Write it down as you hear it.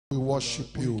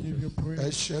worship you.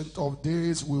 Ancient of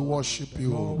days, we worship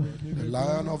you. The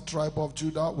Lion of tribe of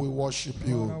Judah, we worship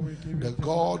you. The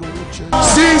God who changed.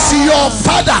 Since your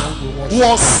father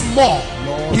was small,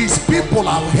 his people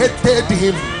have hated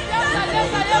him.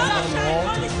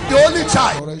 The only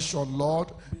child. Adoration, Lord.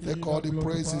 Take all the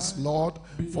praises, Lord,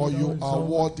 for you are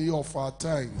worthy of our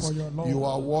thanks. You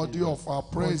are worthy of our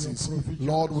praises.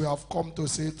 Lord, we have come to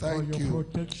say thank you.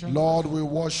 Lord, we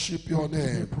worship your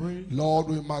name. Lord,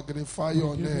 we magnify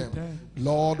your name.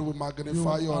 Lord, we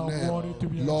magnify your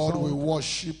name. Lord, we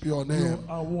worship your name.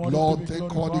 Lord,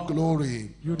 take all the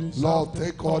glory. Lord,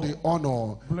 take all the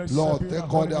honor. Lord,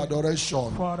 take all the adoration.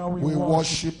 We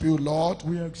worship you, Lord,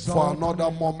 for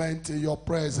another moment in your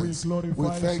presence. We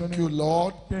thank you,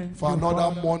 Lord, for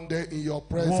another Monday in your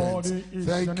presence.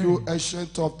 Thank you,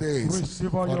 Ancient of Days.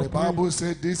 For the Bible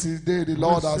said, this is the day the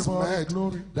Lord has made,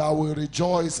 that we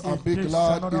rejoice and be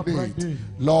glad in it.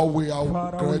 Lord, we are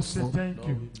grateful.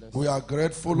 We are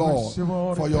grateful,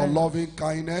 Lord, for your loving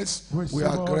kindness. We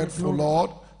are grateful,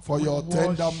 Lord, for your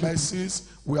tender mercies.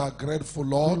 We are grateful,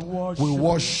 Lord. We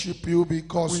worship you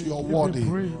because you're worthy.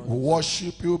 We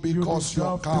worship you because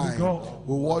you're kind.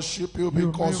 We worship you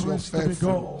because you're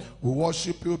faithful. We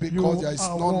worship you because there is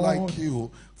none like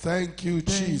you. Thank you,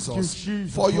 Jesus,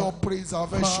 for your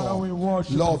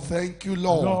preservation. Lord, thank you,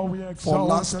 Lord, for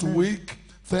last week.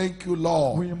 Thank you,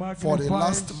 Lord, for the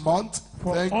last month.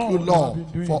 Thank you, Lord,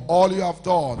 for all you have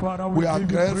done. We are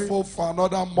grateful for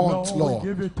another month, Lord.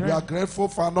 We are grateful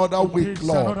for another week,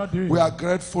 Lord. We are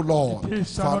grateful, Lord,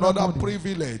 for another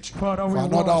privilege, for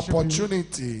another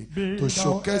opportunity to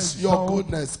showcase your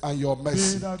goodness and your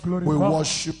mercy. We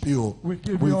worship you. We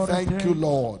thank you,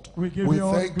 Lord. We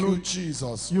thank you,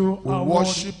 Jesus. We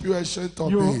worship you, Ancient of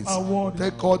Days.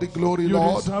 Take all the glory,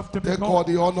 Lord. Take all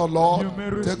the honor,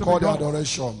 Lord. Take all the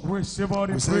adoration. We say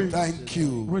thank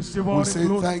you. We say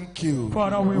thank you.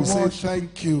 We say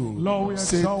thank you. We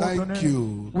say thank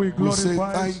you. We say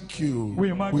thank you.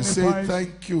 We say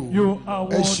thank you.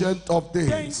 Ancient of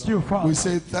Days. We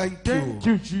say thank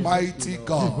you. Mighty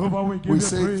God. We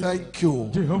say thank you.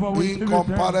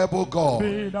 Incomparable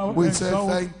God. We say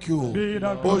thank you.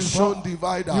 Ocean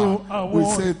divider. We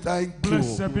say thank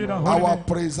you. Our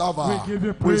preserver.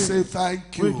 We say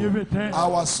thank you.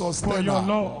 Our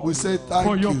sustainer. We say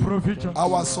thank you.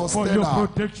 Our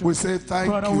sustainer. We say thank you.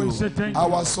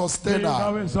 Our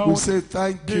sustainer. We say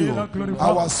thank you.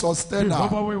 Our sustainer.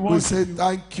 We say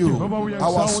thank you.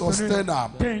 Our sustainer.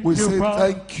 We say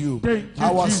thank you.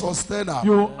 Our sustainer.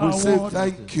 We say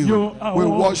thank you. We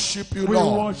worship you,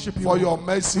 Lord, for your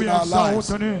mercy in our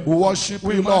lives. We worship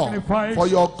you, Lord, for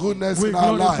your goodness in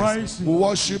our lives. We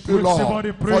worship you,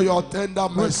 Lord, for your tender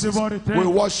mercies. We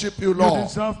worship you, Lord,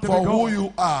 for who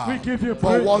you are,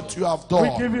 for what you have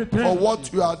done, for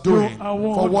what you are doing,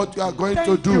 for what you are going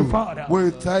to do. We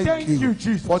thank you,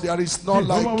 for there is none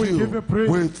like you.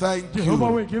 We thank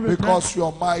you because you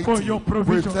are mighty.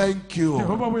 We thank you.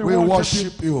 We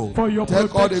worship you.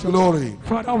 Take all the glory.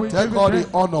 Take all the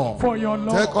honor.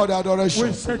 Take all the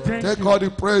adoration. Take all the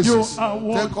praises.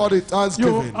 Take all the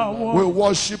thanksgiving. We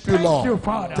worship you, Lord.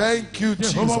 Thank you,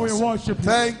 Jesus.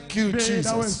 Thank you,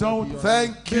 Jesus.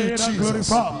 Thank you, Jesus.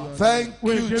 Thank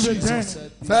you, Jesus.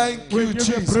 Thank you,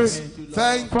 Jesus.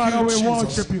 Thank you,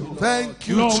 Jesus. Thank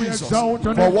you, Jesus,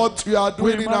 for what you are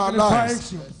doing in our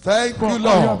lives. Thank you,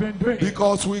 Lord,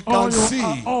 because we can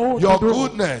see your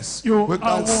goodness. We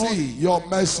can see your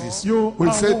mercies.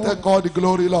 We say take all the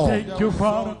glory, Lord.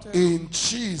 In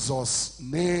Jesus'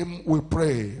 name we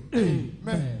pray.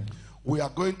 Amen. We are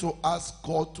going to ask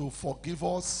God to forgive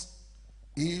us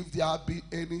if there be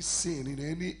any sin in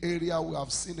any area we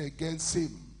have sinned against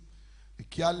him. The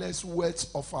careless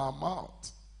words of our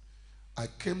mouth. I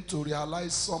came to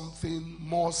realize something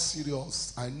more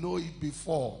serious. I know it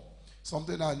before,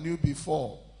 something I knew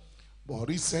before. But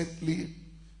recently,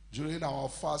 during our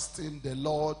fasting, the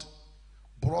Lord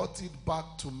brought it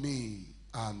back to me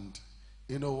and,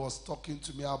 was talking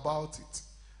to me about it.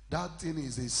 That thing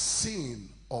is a sin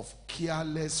of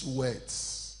careless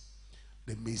words.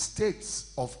 The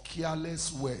mistakes of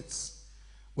careless words.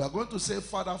 We are going to say,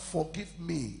 Father, forgive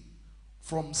me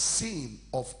from sin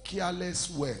of careless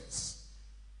words.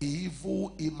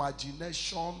 Evil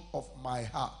imagination of my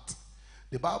heart.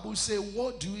 The Bible says,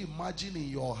 what do you imagine in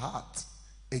your heart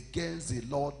against the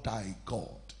Lord thy God?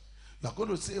 You are going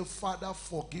to say, Father,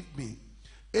 forgive me.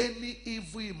 Any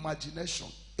evil imagination,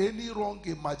 any wrong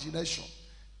imagination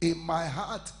in my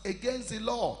heart against the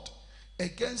Lord,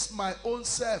 against my own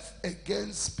self,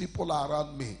 against people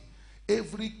around me.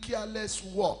 Every careless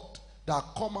word that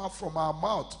come out from our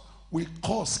mouth, we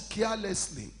curse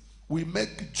carelessly. We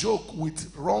make joke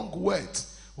with wrong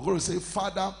words. We're going to say,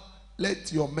 Father,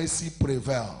 let your mercy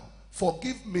prevail.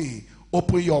 Forgive me.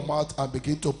 Open your mouth and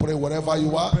begin to pray wherever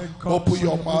you are. Open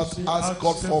your mouth, ask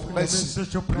God for mercy.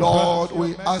 Lord,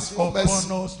 we ask for mercy.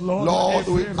 Lord,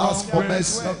 we ask for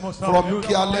mercy from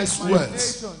careless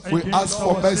words. We ask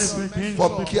for mercy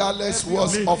from careless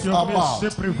words of our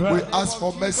mouth. We ask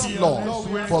for mercy,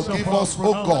 Lord. Forgive us,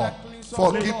 O God.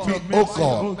 Forgive me, O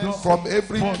God, from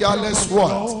every careless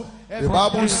word. The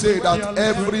Bible says that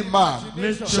every man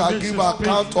shall give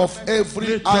account of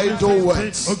every idle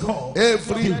words.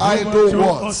 Every idle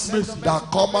words that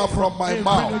come out from my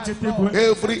mouth.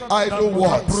 Every idle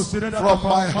words from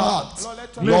my heart.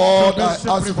 Lord, I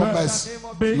ask for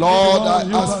mercy. Lord,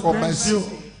 I ask for mercy.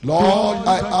 Lord,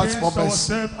 I ask for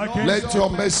mercy. Let your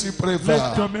mercy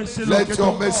prevail. Let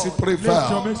your mercy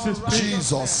prevail.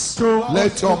 Jesus,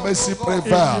 let your mercy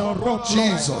prevail.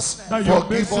 Jesus,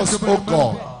 forgive us, O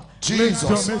God.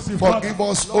 Jesus, forgive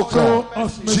us, O God.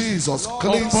 Jesus,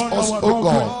 cleanse us, O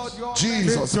God.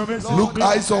 Jesus, look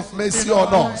eyes of mercy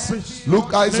on us.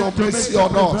 Look eyes of mercy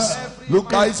on us.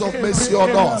 Look eyes of mercy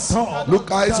on us.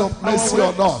 Look eyes of mercy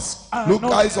on us. Look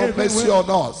eyes of mercy on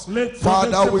us.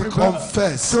 Father, we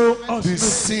confess the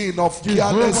sin of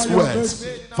careless words.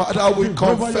 Father, we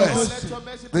confess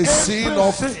the sin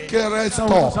of careless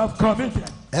talk.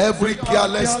 Every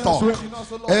careless talk,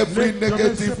 every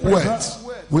negative word.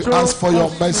 We ask for your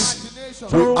mercy.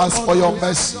 We ask for your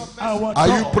mercy. Are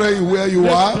you praying where you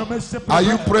are? Are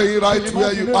you praying right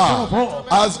where you are?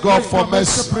 Ask God for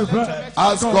mercy.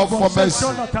 Ask God for mercy.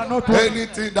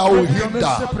 Anything that will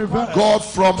hinder God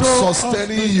from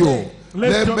sustaining you,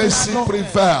 let mercy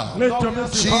prevail.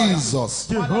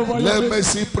 Jesus, let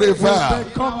mercy prevail.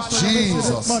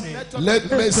 Jesus,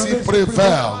 let mercy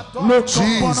prevail.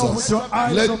 Jesus,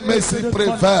 let mercy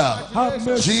prevail.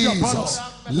 Jesus,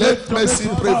 let mercy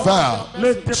prevail.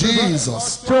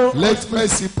 Jesus, let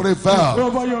mercy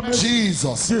prevail.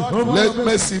 Jesus, let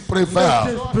mercy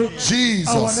prevail.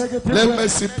 Jesus, let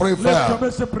mercy prevail.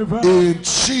 In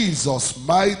Jesus'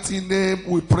 mighty name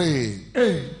we pray.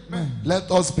 Amen. Let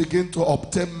us begin to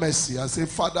obtain mercy and say,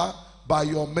 Father, by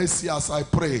your mercy as I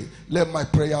pray, let my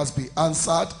prayers be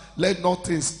answered. Let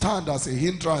nothing stand as a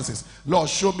hindrance. Lord,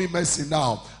 show me mercy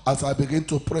now as I begin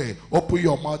to pray. Open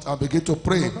your mouth and begin to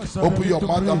pray. Open your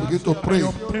mouth and begin to pray.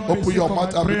 Open your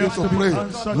mouth and begin to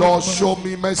pray. Lord, show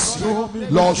me mercy.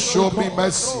 Lord, show me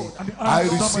mercy. I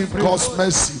receive God's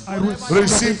mercy.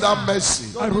 Receive that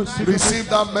mercy. Receive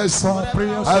that mercy.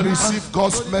 I receive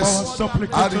God's mercy.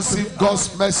 I receive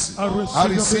God's mercy. I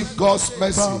receive God's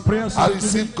mercy. I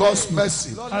receive God's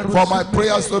mercy for my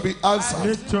prayers to be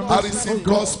answered. I receive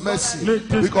God's mercy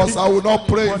because I will not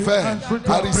pray in vain.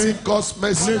 I receive God's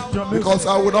mercy because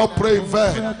I will not pray in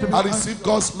vain. I receive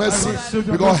God's mercy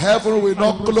because heaven will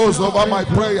not close over my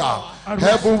prayer.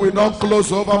 Heaven will not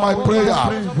close over my prayer.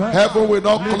 Heaven will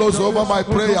not close over my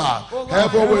prayer.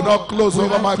 Heaven will not close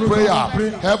over my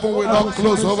prayer. Heaven will not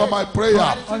close over my prayer.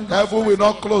 Heaven will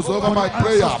not close over my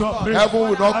prayer. Heaven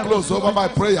will not close over my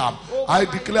prayer. I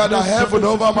declare that heaven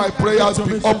over my prayers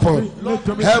be open.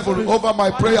 Heaven over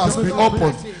my prayers be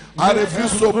open. I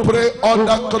refuse to pray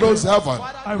under closed heaven.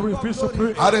 I refuse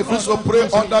to pray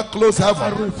under closed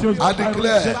heaven. I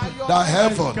declare that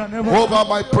heaven over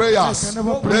my prayers,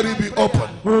 let it be open.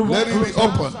 Let it be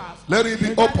open. Let it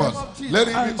be open. Let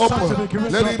it be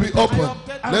open. Let it be open.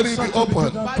 Let it be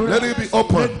open. Let it be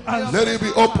open. Let it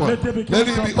be open. Let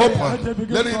it be open.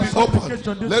 Let it be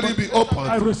open. Let it be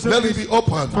open. Let it be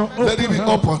open. Let it be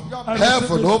open.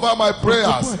 Heaven over my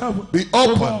prayers be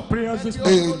open.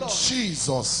 In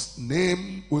Jesus'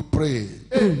 name we pray.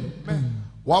 Amen.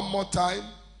 One more time,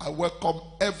 I welcome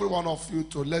every one of you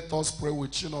to let us pray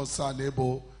with Chinonso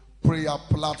Aniebo prayer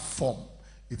platform.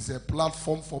 It's a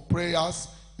platform for prayers.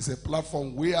 It's a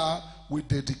platform where we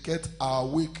dedicate our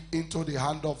week into the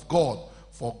hand of God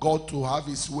for God to have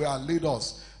his way and lead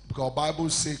us. Because the Bible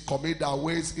says, commit our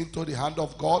ways into the hand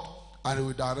of God and he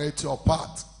will direct your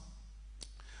path.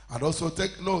 And also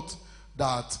take note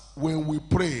that when we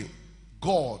pray,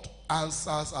 God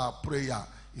answers our prayer.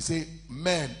 He said,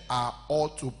 men are all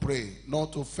to pray,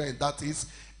 not to faint. That is,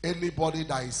 anybody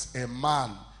that is a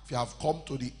man, if you have come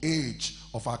to the age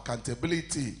of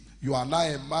accountability, you are now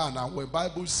a man. And when the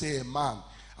Bible says a man,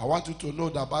 I want you to know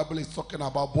that the Bible is talking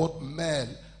about both male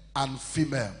and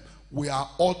female. We are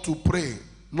all to pray,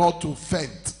 not to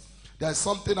faint. There's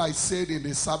something I said in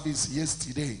the service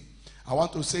yesterday. I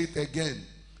want to say it again,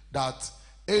 that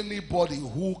anybody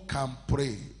who can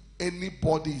pray,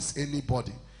 anybody is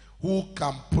anybody who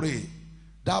can pray,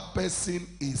 that person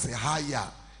is higher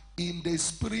in the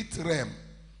spirit realm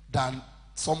than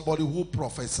somebody who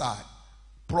prophesies.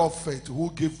 Prophet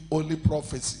who give only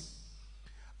prophecy.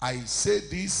 I say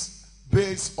this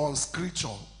based on scripture.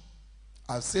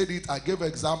 I said it, I gave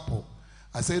example.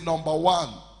 I said number one,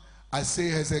 I say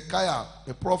Hezekiah,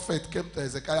 the prophet came to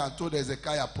Hezekiah and told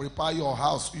Hezekiah, prepare your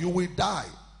house, you will die.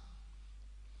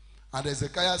 And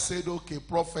Hezekiah said, okay,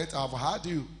 prophet, I've heard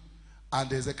you. And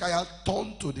Hezekiah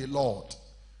turned to the Lord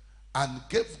and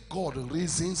gave God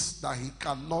reasons that he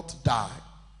cannot die.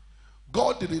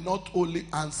 God did not only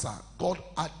answer, God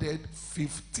added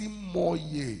 15 more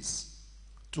years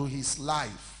to his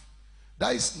life.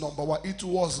 That is number one. It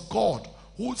was God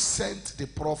who sent the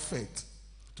prophet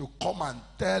to come and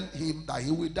tell him that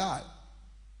he will die.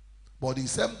 But the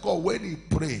same God, when he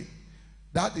prayed,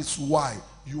 that is why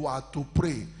you are to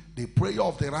pray. The prayer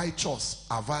of the righteous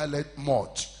availeth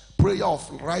much. Prayer of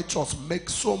righteous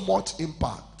makes so much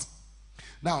impact.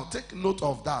 Now, take note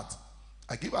of that.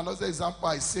 I give another example.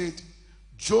 I said,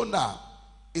 Jonah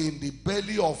in the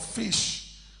belly of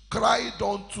fish cried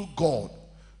unto God.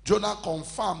 Jonah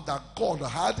confirmed that God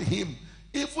had him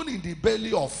even in the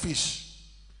belly of fish.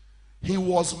 He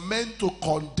was meant to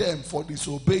condemn for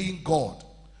disobeying God.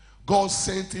 God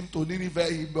sent him to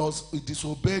Nineveh. He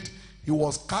disobeyed. He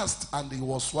was cast and he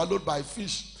was swallowed by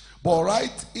fish. But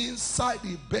right inside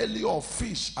the belly of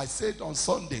fish, I said on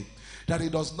Sunday that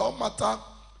it does not matter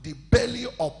the belly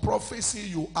of prophecy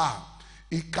you are.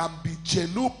 It can be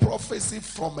genuine prophecy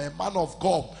from a man of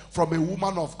God, from a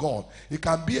woman of God. It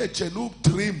can be a genuine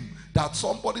dream that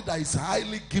somebody that is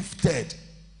highly gifted.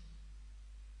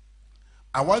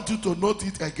 I want you to note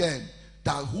it again,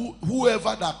 that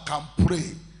whoever that can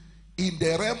pray in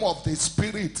the realm of the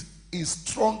spirit is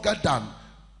stronger than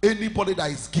anybody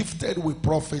that is gifted with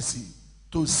prophecy,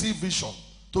 to see vision,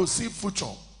 to see future.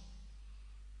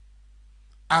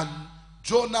 And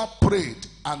Jonah prayed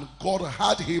and God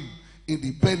had him in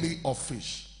the belly of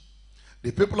fish.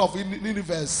 The people of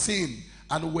Nineveh sinned,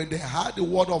 and when they heard the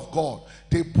word of God,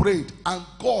 they prayed, and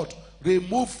God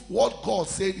removed what God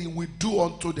said he would do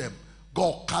unto them.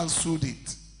 God cancelled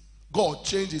it. God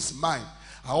changed his mind.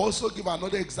 I also give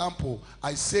another example.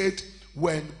 I said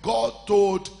when God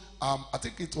told, I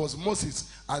think it was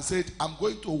Moses, and said, I'm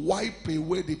going to wipe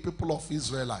away the people of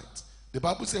Israelites. The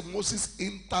Bible said Moses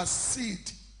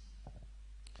interceded.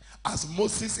 As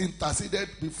Moses interceded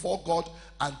before God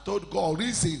and told God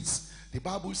reasons, the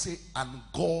Bible says, and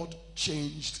God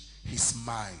changed his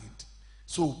mind.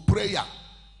 So prayer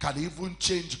can even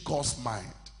change God's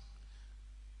mind.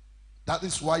 That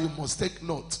is why you must take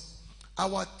note.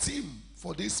 Our theme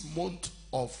for this month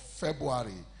of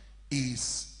February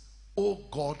is, Oh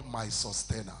God, my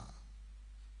sustainer.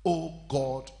 Oh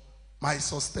God, my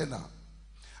sustainer.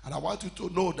 And I want you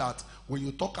to know that when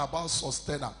you talk about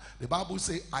sustainer, the Bible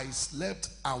says, I slept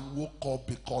and woke up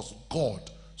because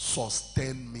God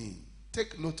sustained me.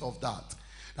 Take note of that.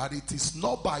 That it is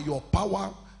not by your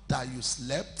power that you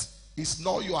slept. It's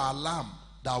not your alarm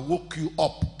that woke you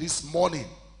up this morning.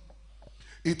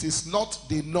 It is not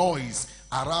the noise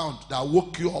around that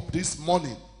woke you up this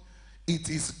morning. It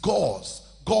is God's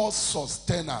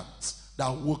sustenance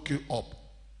that woke you up.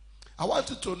 I want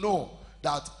you to know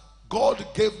that God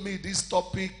gave me this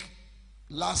topic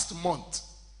last month,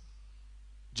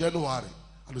 January.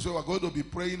 And so we're going to be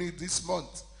praying it this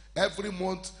month. Every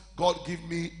month, God give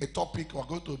me a topic we're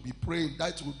going to be praying.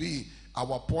 That will be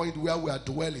our point where we are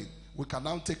dwelling. We can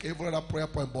now take every other prayer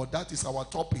point, but that is our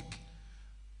topic.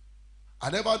 I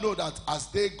never know that as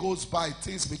day goes by,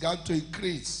 things began to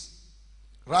increase.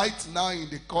 Right now in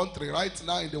the country, right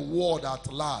now in the world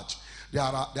at large,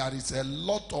 there is a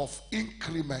lot of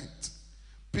increment.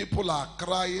 People are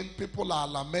crying, people are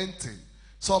lamenting.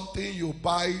 Something you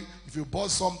buy, if you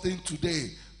bought something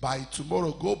today, by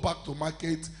tomorrow, go back to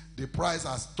market, the price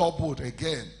has doubled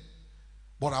again.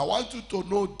 But I want you to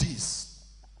know this.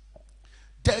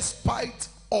 Despite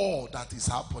all that is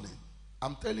happening,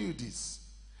 I'm telling you this,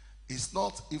 it's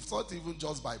not even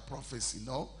just by prophecy,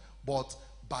 no, but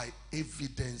by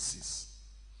evidences.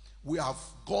 We have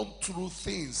gone through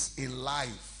things in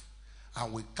life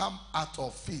and we come out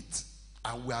of it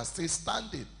and we are still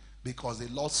standing because the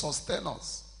Lord sustains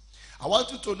us. I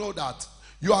want you to know that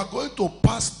you are going to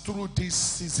pass through this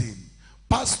season,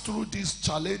 pass through these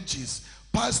challenges,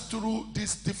 pass through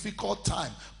this difficult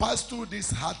time, pass through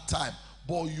this hard time,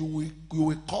 but you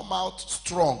will come out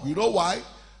strong. You know why?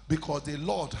 Because the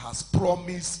Lord has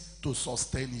promised to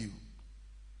sustain you.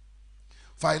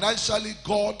 Financially,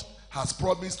 God has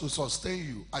promised to sustain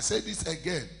you. I say this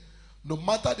again. No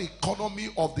matter the economy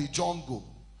of the jungle,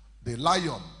 the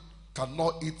lion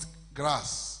cannot eat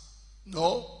grass.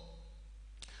 No.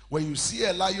 When you see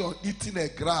a lion eating a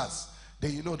grass,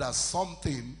 then you know that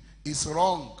something is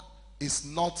wrong. It's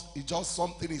just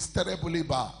something is terribly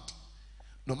bad.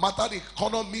 no matter the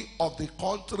economy of the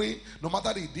country, no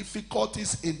matter the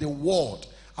difficulties in the world,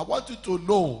 I want you to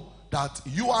know that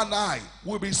you and I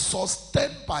will be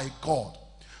sustained by God.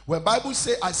 When Bible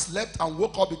says I slept and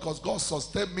woke up because God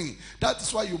sustained me, that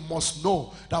is why you must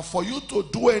know that for you to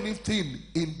do anything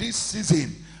in this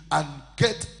season and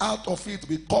get out of it,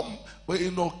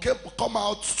 come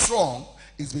out strong,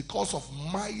 is because of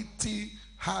mighty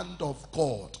hand of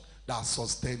God that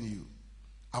sustain you.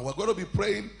 And we're going to be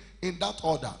praying in that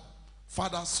order.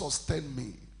 Father, sustain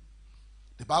me.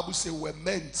 The Bible says when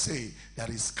men say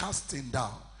there is casting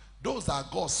down, those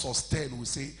that God sustain will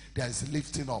say there is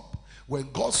lifting up.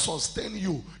 When God sustain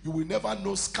you, you will never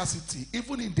know scarcity,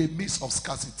 even in the midst of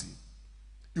scarcity.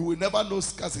 You will never know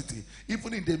scarcity,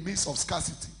 even in the midst of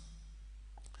scarcity.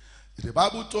 The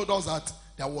Bible told us that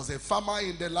there was a farmer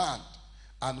in the land,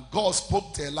 and God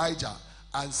spoke to Elijah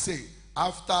and said,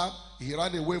 after he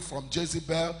ran away from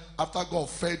Jezebel, after God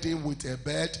fed him with a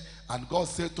bird, and God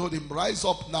told him, rise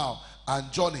up now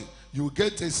and journey. You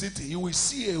get a city, you will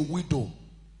see a widow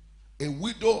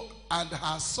and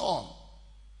her son,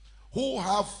 who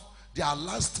have their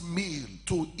last meal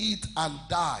to eat and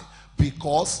die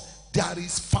because there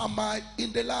is famine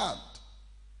in the land.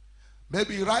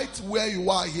 Maybe right where you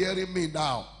are hearing me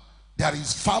now, there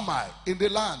is famine in the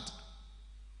land.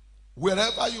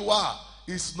 Wherever you are,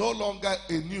 it's no longer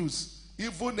a news.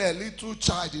 Even a little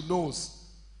child knows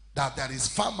that there is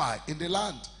famine in the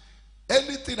land.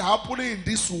 Anything happening in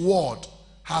this world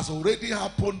has already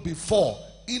happened before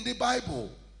in the Bible.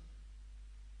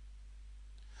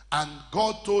 And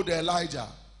God told Elijah,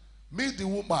 meet the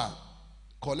woman,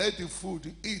 collect the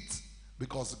food, eat,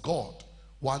 because God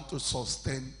wants to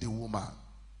sustain the woman.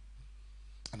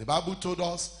 And the Bible told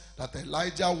us that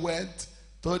Elijah went,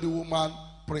 told the woman,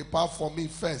 prepare for me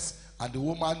first. And the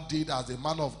woman did as the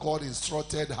man of God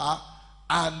instructed her.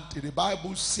 And the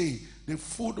Bible says the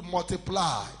food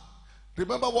multiplied.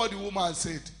 Remember what the woman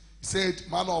said? He said,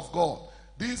 man of God,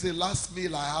 this is the last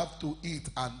meal I have to eat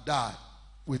and die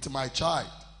with my child.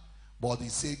 But he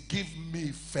said, give me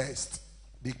first,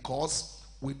 because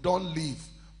we don't live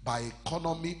by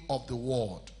economy of the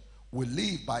world. We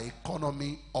live by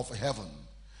economy of heaven.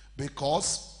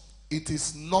 Because it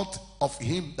is not of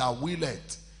him that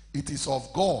willeth, it is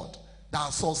of God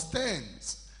that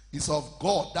sustains. It's of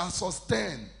God that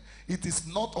sustains. It is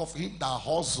not of him that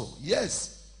hustle.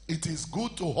 Yes, it is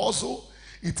good to hustle.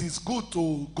 It is good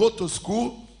to go to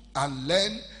school and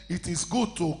learn. It is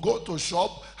good to go to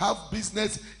shop, have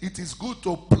business. It is good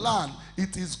to plan.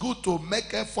 It is good to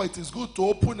make effort. It is good to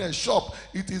open a shop.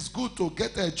 It is good to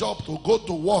get a job, to go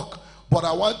to work. But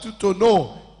I want you to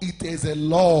know, it is a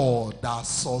Lord that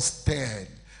sustains,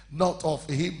 not of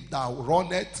him that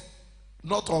runneth,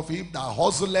 not of him that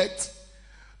hustleth,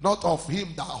 not of him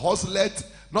that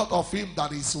hustleth, not of him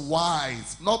that is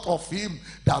wise, not of him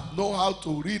that know how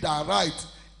to read and write.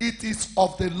 It is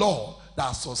of the Lord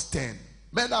that sustains.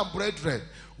 Men and brethren,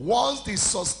 once the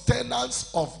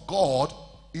sustenance of God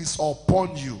is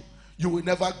upon you, you will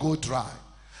never go dry.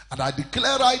 And I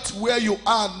declare right where you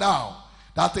are now,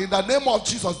 that in the name of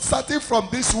Jesus, starting from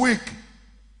this week,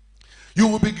 you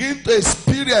will begin to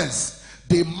experience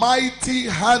the mighty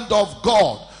hand of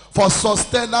God for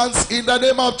sustenance in the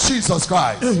name of Jesus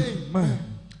Christ. Amen.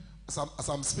 As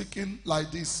I'm speaking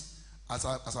like this, as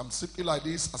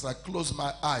I close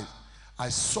my eyes, I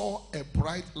saw a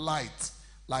bright light,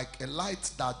 like a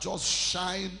light that just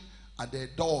shined and the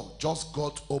door just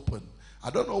got open. I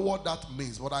don't know what that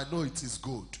means, but I know it is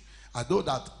good. I know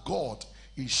that God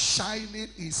is shining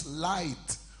his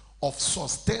light of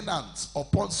sustenance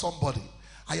upon somebody.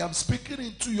 I am speaking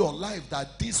into your life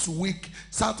that this week,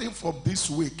 starting from this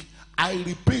week, I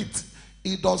repeat,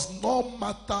 it does not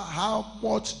matter how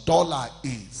much dollar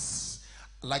is.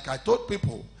 Like I told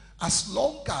people, as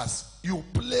long as you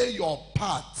play your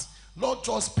part, not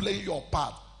just play your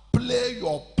part, play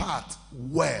your part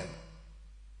well.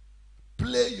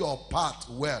 Play your part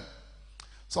well.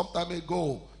 Some time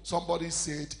ago, somebody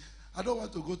said, I don't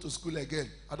want to go to school again.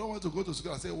 I don't want to go to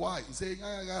school. I said, why? He said,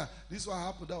 this one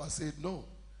happened. I said, no.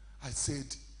 I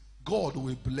said, God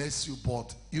will bless you,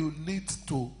 but you need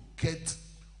to get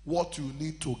what you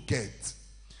need to get.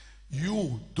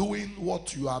 You doing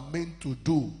what you are meant to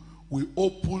do will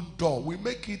open door, will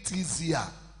make it easier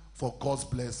for God's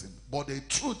blessing. But the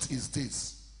truth is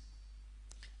this.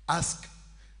 Ask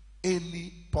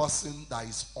any person that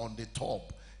is on the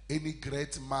top, any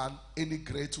great man, any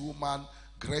great woman,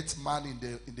 great man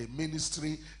in the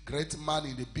ministry, great man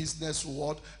in the business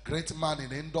world, great man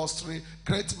in industry,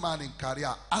 great man in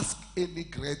career. Ask any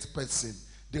great person.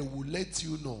 They will let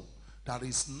you know that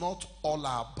it's not all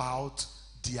about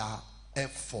their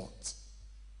effort.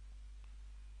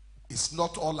 It's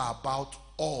not all about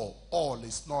all. All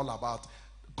is not about.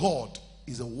 God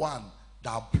is the one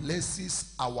that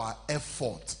blesses our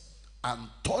effort and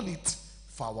turn it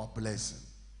for our blessing.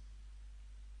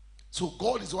 So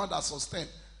God is the one that sustains.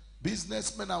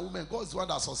 Businessmen and women, God is the one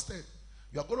that sustains.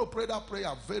 You are going to pray that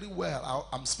prayer very well.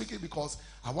 I'm speaking because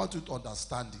I want you to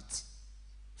understand it.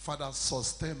 Father,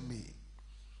 sustain me.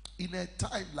 In a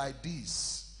time like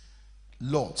this,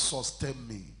 Lord, sustain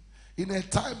me. In a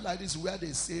time like this where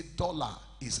they say dollar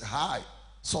is high,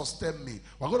 sustain me.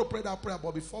 We're going to pray that prayer,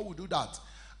 but before we do that,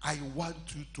 I want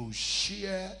you to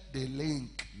share the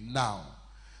link now.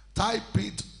 Type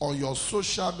it on your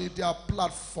social media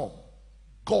platform.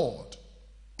 God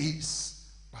is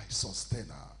my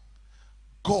sustainer.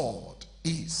 God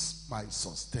is my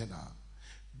sustainer.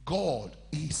 God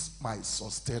is my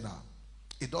sustainer.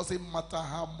 It doesn't matter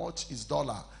how much is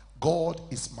dollar. God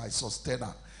is my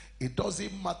sustainer. It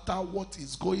doesn't matter what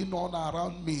is going on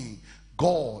around me.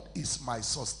 God is my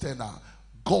sustainer.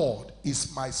 God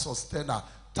is my sustainer.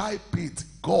 Type it.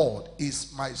 God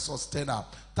is my sustainer.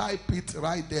 Type it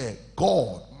right there.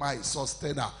 God, my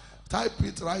sustainer. Type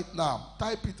it right now.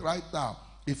 Type it right now.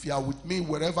 If you are with me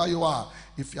wherever you are,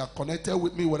 if you are connected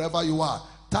with me wherever you are,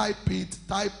 type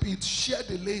it, share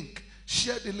the link,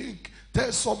 share the link.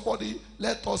 Tell somebody,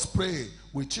 let us pray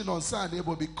with Chinonso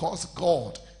Aniebo, because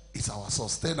God is our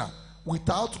sustainer.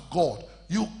 Without God,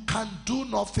 you can do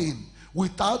nothing.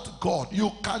 Without God,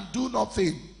 you can do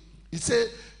nothing. He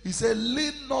said,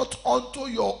 lean not unto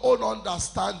your own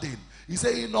understanding. He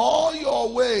said, in all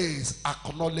your ways,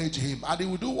 acknowledge him. And he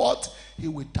will do what? He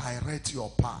will direct your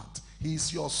path. He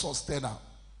is your sustainer.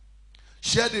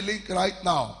 Share the link right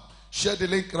now. Share the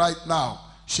link right now.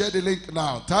 Share the link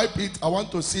now. Type it. I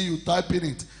want to see you typing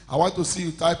it. I want to see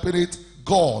you typing it.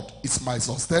 God is my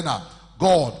sustainer.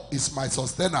 God is my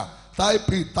sustainer.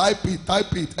 Type it, type it,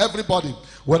 type it. Everybody,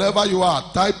 wherever you are,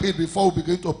 type it before we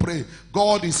begin to pray.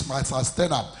 God is my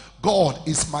sustainer. God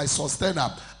is my sustainer.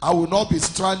 I will not be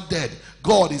stranded.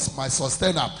 God is my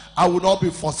sustainer. I will not be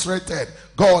frustrated.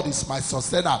 God is my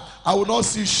sustainer. I will not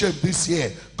see shame this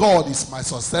year. God is my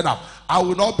sustainer. I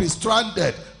will not be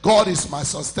stranded. God is my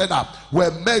sustainer.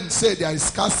 When men say there is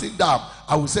casting down,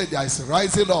 I will say there is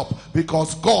rising up,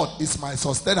 because God is my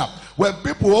sustainer. When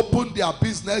people open their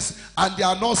business and they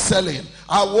are not selling,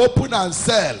 I will open and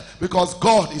sell, because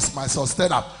God is my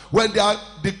sustainer. When they are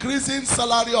decreasing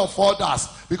salary of others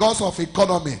because of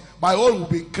economy, my own will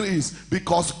be increased,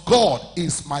 because God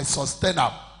is my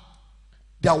sustainer.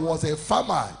 There was a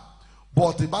famine,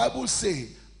 but the Bible says,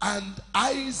 and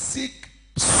Isaac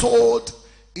sowed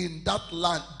in that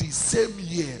land the same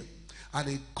year, and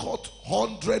he got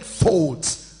 100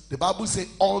 folds. The Bible says,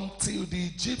 until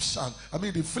the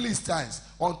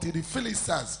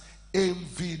Philistines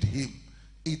envied him.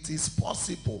 It is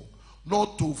possible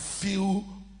not to feel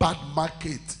bad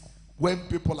market when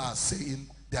people are saying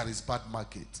there is bad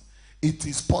market. It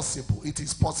is possible. It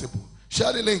is possible.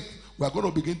 Share the link. We are going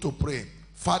to begin to pray.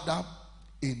 Father,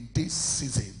 in this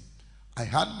season, I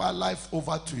hand my life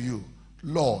over to you.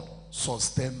 Lord,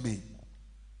 sustain me.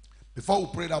 Before we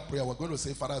pray that prayer, we're going to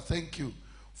say, Father, thank you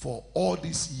for all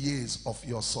these years of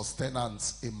your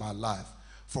sustenance in my life.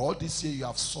 For all this year, you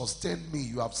have sustained me.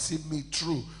 You have seen me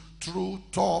through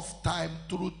tough time,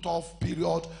 through tough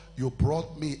period. You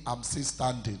brought me. I'm still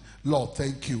standing. Lord,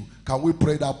 thank you. Can we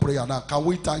pray that prayer now? Can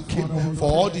we thank him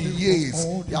for all the years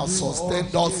he has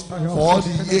sustained us? For all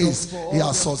the years he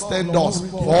has sustained us.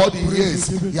 For all the years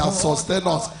he has sustained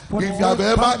us. If you have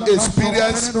ever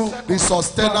experienced the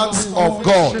sustenance of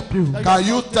God, can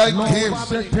you thank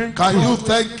him? Can you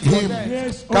thank him?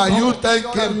 Can you thank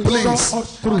him,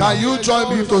 please? Can you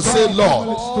join me to say,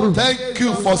 Lord, thank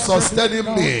you for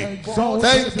sustaining me.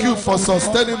 Thank you for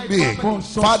sustaining me.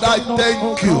 Father, I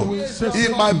thank you.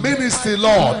 In my ministry,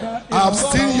 Lord, I have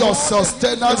seen your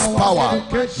sustenance power.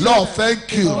 Lord,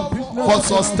 thank you for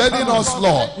sustaining us,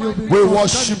 Lord. We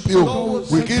worship you.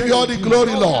 We give you all the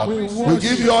glory, Lord. We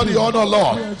give you all the honor,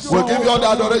 Lord. We give you all the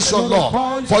adoration,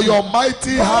 Lord, for your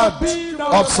mighty hand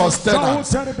of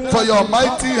sustenance. For your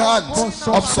mighty hands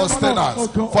of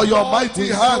sustenance. For your mighty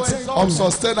hands of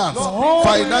sustenance.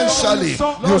 Financially,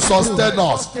 you sustain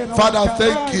us. Father,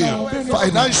 thank you.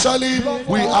 Financially,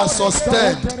 we are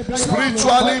sustained.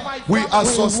 Spiritually, we are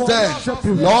sustained.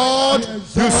 Lord,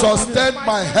 you sustain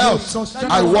my health.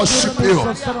 I worship you.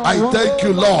 I thank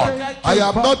you, Lord. I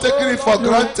am not taking it for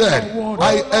granted.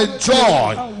 I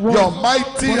enjoy your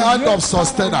mighty hand of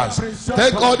sustenance.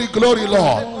 Take all the glory,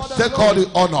 Lord. Take all the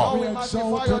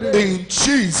honor. In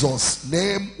Jesus'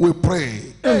 name we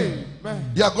pray.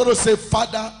 Amen. You are going to say,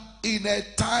 Father, in a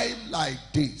time like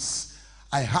this,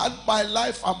 I hand my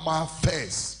life and my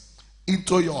affairs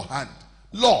into your hand.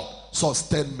 Lord,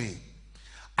 sustain me.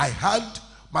 I hand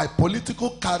my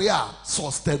political career,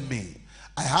 sustain me.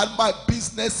 I hand my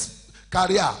business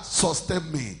career,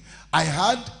 sustain me. I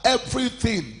hand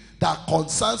everything that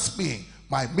concerns me,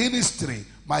 my ministry,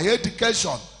 my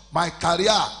education, my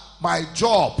career, my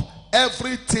job,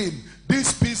 everything,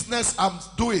 this business I'm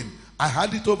doing, I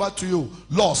hand it over to you.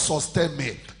 Lord, sustain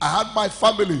me. I hand my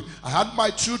family, I hand my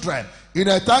children. In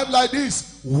a time like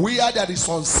this, where there is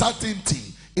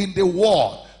uncertainty in the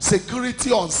world,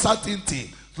 security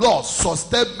uncertainty, Lord,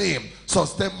 sustain me,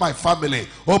 sustain my family.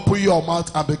 Open your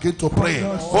mouth and begin to pray.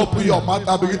 Open your mouth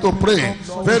and begin to pray.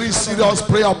 Very serious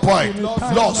prayer point.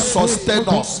 Lord, sustain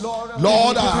us.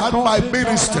 Lord, I hand my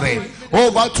ministry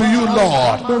over to you,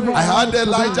 Lord. I hand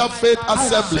Elijah Faith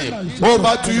Assembly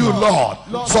over to you, Lord.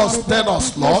 Sustain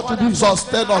us, Lord.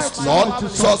 Sustain us,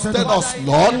 Lord. Sustain us,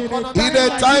 Lord. In a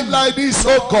time like this,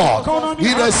 oh God.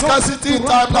 In a scarcity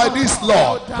time like this,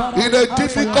 Lord. In a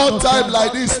difficult time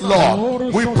like this,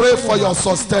 Lord. We pray for your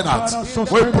sustenance.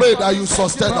 We pray that you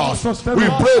sustain us. We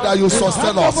pray that you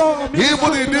sustain us.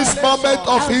 Even in this moment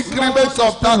of increment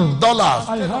of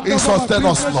 $10, it sustain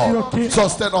us, Lord.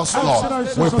 Sustain us, Lord.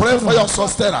 We pray for your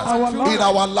sustenance in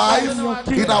our life,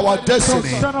 in our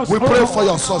destiny. We pray for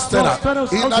your sustenance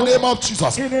in the name of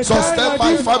Jesus. Sustain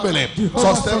my family,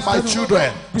 sustain my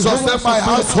children, sustain my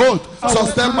household,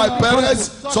 sustain my parents,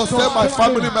 sustain my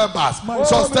family members,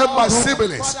 sustain my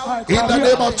siblings in the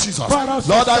name of Jesus.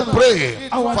 Lord, I pray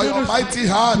for your mighty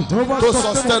hand to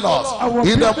sustain us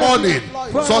in the morning,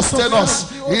 sustain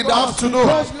us in the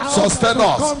afternoon, sustain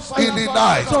us in the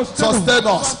night, sustain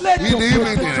us in the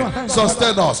evening,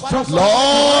 sustain us.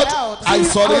 Lord, I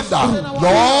surrender.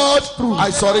 Lord, I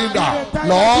surrender.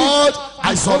 Lord,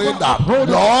 I surrender.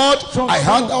 Lord, I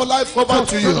hand our life over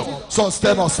to you.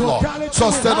 Sustain us, Lord.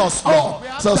 Sustain us, Lord.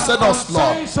 Sustain us,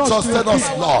 Lord. Sustain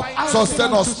us, Lord.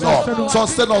 Sustain us, Lord.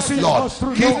 Sustain us,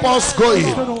 Lord. Keep us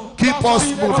going. Keep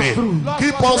us moving.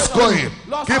 Keep us going.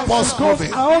 Keep us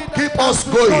moving. Keep us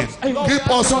going. Keep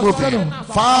us moving.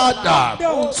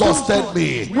 Father, sustain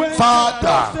me.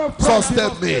 Father,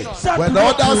 sustain me. When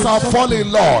others are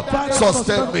falling, Lord,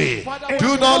 sustain me.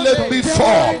 Do not let me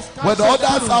fall. When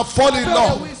others are falling,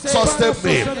 Lord, sustain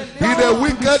me. In a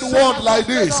wicked world like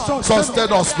this,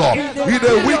 sustain us, Lord. In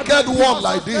a wicked world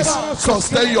like this,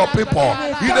 sustain your people.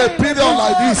 In a period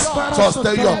like this,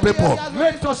 sustain your people.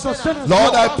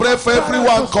 Lord, I pray for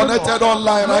everyone connected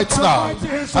online right now.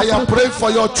 I am praying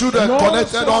for your children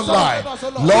connected online.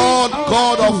 Lord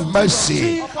God of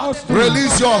mercy,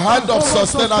 release your hand of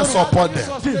sustenance upon them.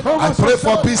 I pray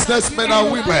for businessmen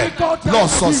and women. Lord,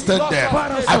 sustain them.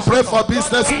 I pray for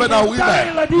businessmen and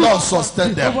women. Lord,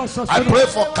 sustain them. I pray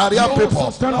for career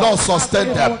people. Lord, sustain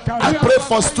them. I pray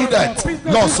for students.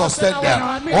 Lord, sustain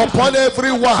them. Upon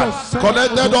everyone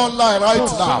connected online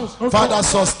right now, Father,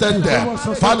 sustain them.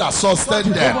 Father,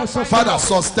 sustain them. Father,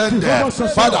 sustain them.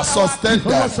 Father, sustain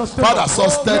them. Father,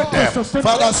 sustain them.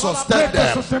 Father, sustain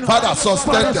them. Father,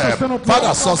 sustain them.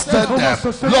 Father, sustain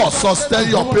them. Lord, sustain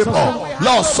your people.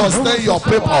 Lord, sustain your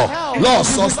people. Lord,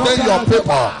 sustain your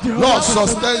people. Lord,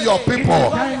 sustain your people.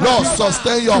 Lord,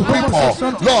 sustain your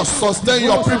people. Lord, sustain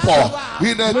your people.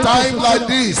 In a time like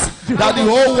this, that the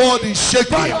whole world is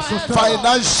shaking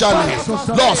financially,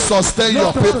 Lord, sustain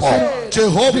your people.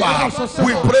 Jehovah,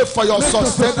 we pray for your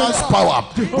sustenance power.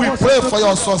 We pray for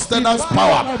your sustenance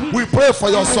power. We pray for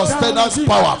your sustenance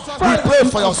power. We pray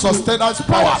for your sustenance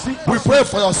power. We pray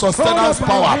for your sustenance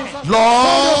power.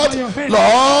 Lord,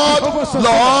 Lord,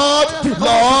 Lord,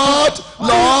 Lord,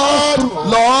 Lord,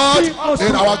 Lord,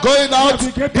 in our going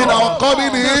out, in our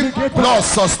coming in, Lord,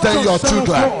 sustain your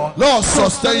children. Lord,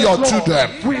 sustain your children.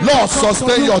 Lord,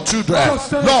 sustain your children.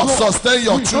 Lord, sustain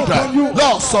your children.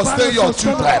 Lord, sustain your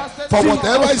children. For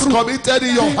whatever is committed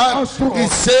in your hand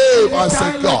is safe and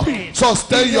secure.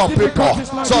 Sustain your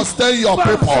people. Sustain your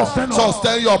people.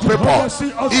 Sustain your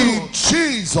people. In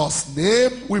Jesus'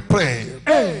 name we pray.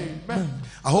 Amen.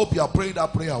 I hope you are praying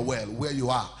that prayer well where you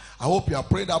are. I hope you are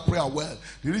praying that prayer well.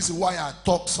 The reason why I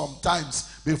talk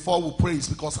sometimes before we pray is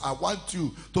because I want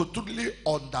you to truly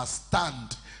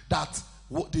understand that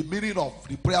the meaning of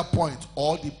the prayer point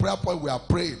or the prayer point we are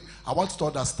praying. I want you to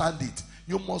understand it.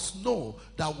 You must know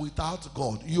that without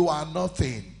God, you are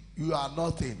nothing. You are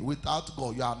nothing. Without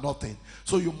God, you are nothing.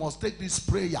 So you must take these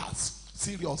prayers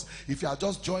serious. If you are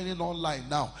just joining online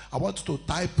now, I want you to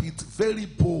type it very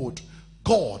bold.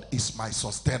 God is my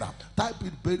sustainer. Type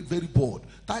it very, very bold.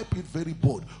 Type it very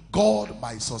bold. God,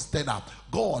 my sustainer.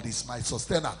 God is my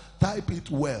sustainer. Type it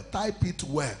well. Type it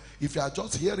well. If you are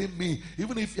just hearing me,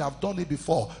 even if you have done it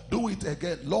before, do it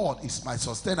again. Lord is my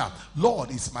sustainer.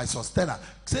 Lord is my sustainer.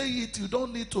 Say it. You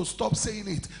don't need to stop saying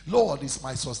it. Lord is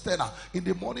my sustainer. In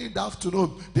the morning, in the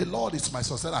afternoon, the Lord is my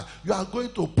sustainer. You are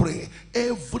going to pray.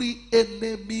 Every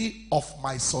enemy of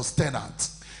my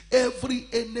sustenance, every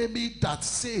enemy that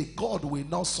say God will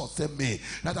not sustain me,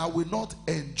 that I will not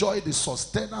enjoy the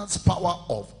sustenance power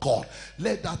of God,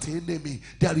 let that enemy,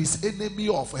 there is enemy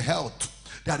of health,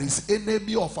 there is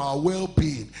enemy of our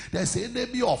well-being, there's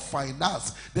enemy of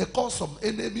finance, there comes some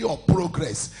enemy of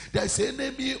progress, there's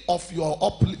enemy of your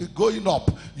going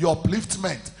up, your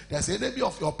upliftment. There's enemy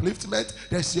of your upliftment.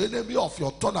 There's the enemy of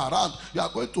your turnaround. You are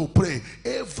going to pray.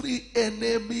 Every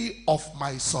enemy of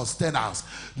my sustenance,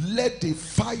 let the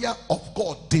fire of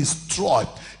God destroy.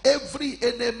 Every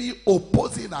enemy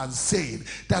opposing and saying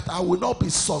that I will not be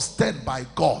sustained by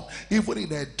God, even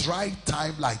in a dry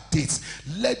time like this,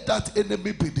 let that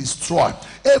enemy be destroyed.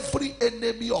 Every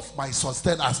enemy of my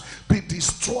sustenance be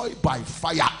destroyed by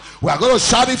fire. We are going to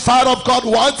shout the fire of God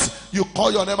once. You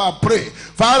call your name and pray.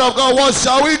 Fire of God, once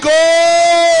shall we go?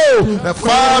 The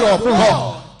fire of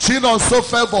God. Chinonso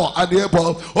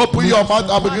Aniebo. Open your mouth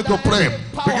and begin to pray.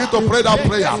 Begin to pray that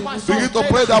prayer. Begin to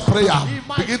pray that prayer.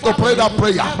 Begin to pray that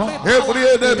prayer. Every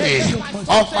enemy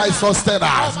of my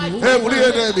sustenance, every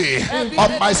enemy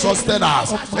of my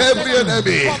sustenance, every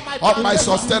enemy of my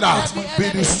sustenance,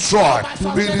 be destroyed,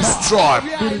 be destroyed,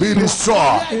 be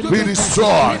destroyed, be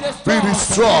destroyed, be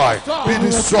destroyed, be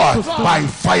destroyed by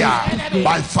fire,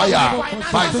 by fire,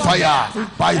 by fire,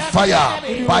 by fire,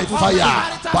 by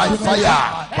fire, by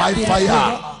fire. By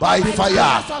fire, by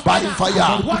fire, by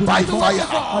fire, by fire,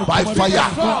 by fire.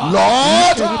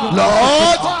 Lord,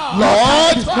 Lord,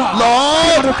 Lord,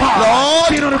 Lord,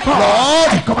 Lord, Lord,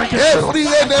 every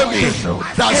enemy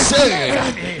that say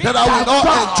that I will not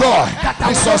enjoy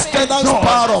the sustenance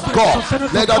power of God,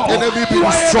 let that enemy be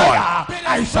destroyed.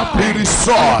 Be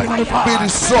destroyed, be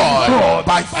destroyed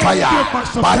by fire,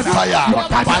 by fire,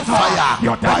 by fire,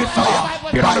 by fire,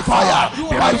 by fire,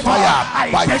 by fire,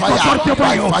 by fire, by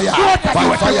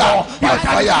fire. By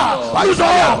fire, by fire, by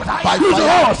fire, by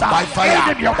fire, by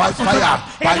fire, by fire,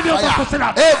 by fire.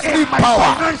 Every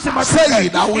power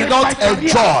saying I will not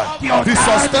enjoy the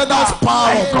sustenance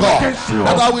power of God,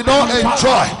 that I will not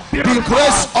enjoy the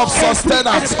grace of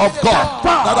sustenance of God,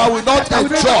 that I will not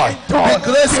enjoy the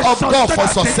grace of God for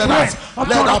sustenance, let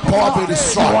that power be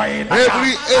destroyed.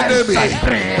 Every enemy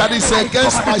that is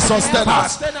against my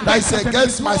sustenance, that is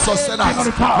against my sustenance,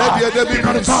 let the enemy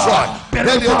be destroyed. Let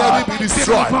the enemy be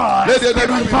destroyed. Let the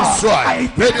enemy be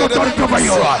destroyed. Let the enemy be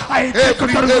destroyed.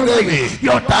 Every enemy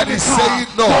that is saying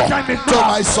no to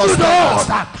my sustenance,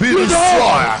 be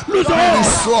destroyed. Be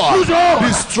destroyed. Be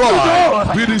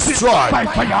destroyed. Be destroyed.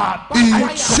 In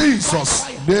Jesus'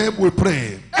 name we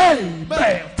pray.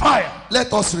 Amen. Fire.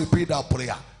 Let us repeat that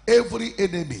prayer. Every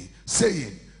enemy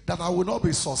saying that I will not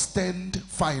be sustained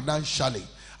financially,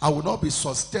 I will not be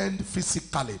sustained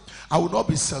physically, I will not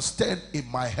be sustained in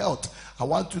my health. I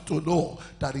want you to know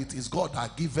that it is God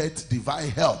that giveth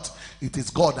divine health. It is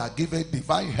God that giveth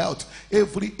divine health.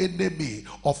 Every enemy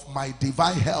of my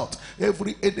divine health,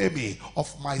 every enemy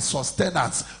of my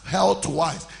sustenance,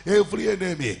 health-wise, every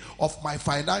enemy of my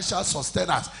financial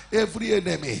sustenance, every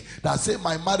enemy that say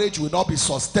my marriage will not be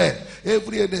sustained,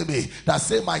 every enemy that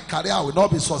say my career will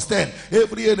not be sustained,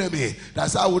 every enemy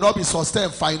that say I will not be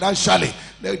sustained financially,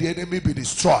 let the enemy be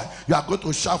destroyed. You are going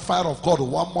to shout fire of God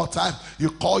one more time.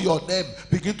 You call your name,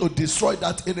 begin to destroy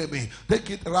that enemy. Take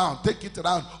it around,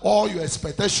 all your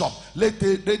expectation. Let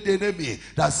the enemy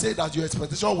that say that your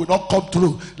expectation will not come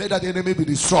through, let that enemy be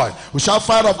destroyed. We shout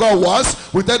fire of God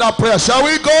once. We take that prayer. Shall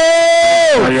we go?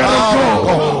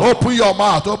 Open your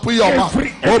mouth, open your mouth,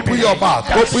 open your mouth,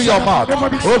 open your mouth,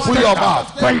 open your mouth,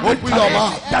 open your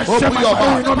mouth, open your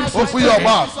mouth, open your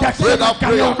mouth. Pray that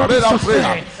prayer, pray that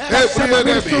prayer. Every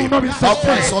enemy of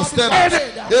my sustenance,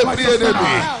 every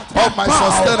enemy of my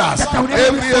sustenance,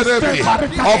 every enemy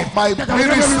of my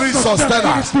ministry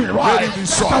sustenance, let it be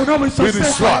destroyed, be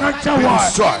destroyed, be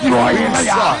destroyed, be destroyed,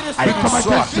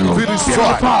 be destroyed,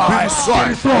 be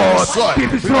destroyed, be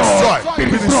destroyed, be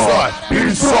destroyed, be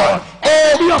destroyed.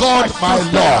 Oh God, my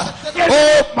Lord.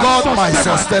 Oh God, my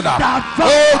sustainer.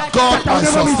 Oh God, my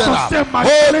sustainer.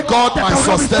 Oh God, my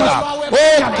sustainer.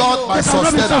 Oh God, my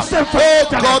sustainer. Oh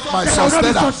God, my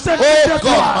sustainer. Oh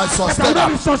God, my sustainer.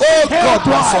 Oh God,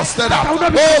 my sustainer.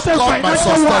 Oh God, my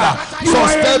sustainer.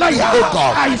 sustain me, oh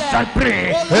God. I shall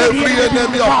pray. Every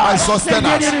enemy of my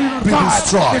sustenance be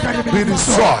destroyed, be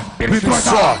destroyed, be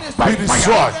destroyed, be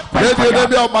destroyed. Let the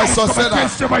enemy of my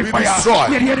sustenance be destroyed.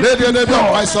 Let the enemy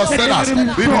of my sustenance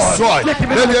be destroyed.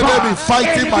 Let the enemy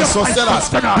fighting my sustenance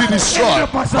be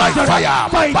destroyed by fire,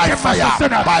 by fire,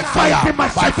 by fire,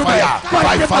 by fire,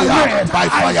 by fire, by fire, by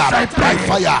fire, by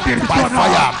fire,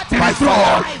 by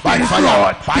fire, by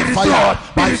fire, by fire,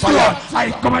 by fire.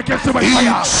 I come against you by In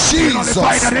fire.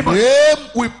 Jesus' name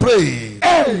we pray.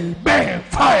 Amen.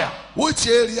 Fire. Which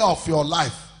area of your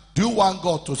life do you want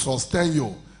God to sustain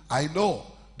you? I know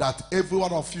that every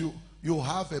one of you, you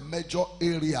have a major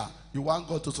area you want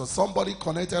God to sustain. Somebody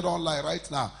connected online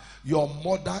right now. Your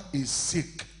mother is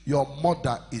sick. Your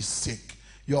mother is sick.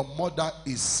 Your mother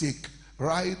is sick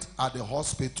right at the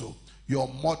hospital. Your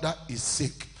mother is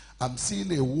sick. I'm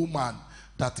seeing a woman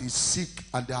that is sick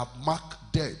and they have marked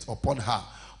death upon her.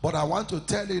 But I want to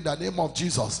tell you in the name of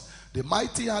Jesus, the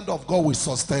mighty hand of God will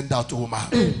sustain that woman.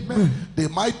 Amen. The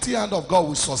mighty hand of God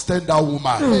will sustain that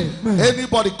woman. Amen.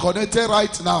 Anybody connected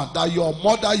right now that your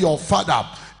mother, your father,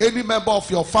 any member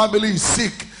of your family is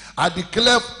sick, I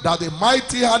declare that the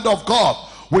mighty hand of God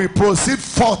will proceed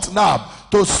forth now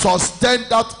to sustain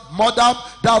that mother,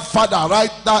 that father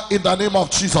right now in the name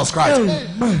of Jesus Christ.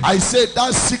 Amen. I say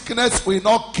that sickness will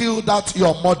not kill that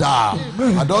your mother.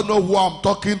 Amen. I don't know who I'm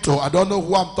talking to. I don't know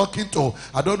who I'm talking to.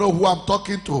 I don't know who I'm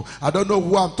talking to. I don't know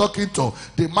who I'm talking to.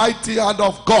 The mighty hand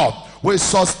of God will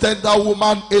sustain that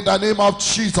woman in the name of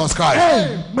Jesus Christ.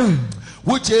 Amen.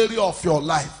 Which area of your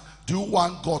life do you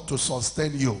want God to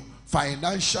sustain you?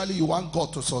 Financially, you want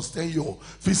God to sustain you.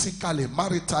 Physically,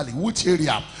 maritally, which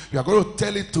area? You are going to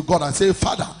tell it to God and say,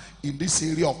 Father, in this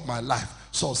area of my life,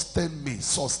 sustain me,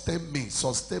 sustain me,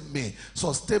 sustain me,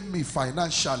 sustain me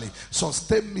financially,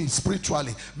 sustain me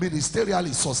spiritually,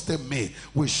 ministerially, sustain me.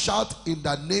 We shout in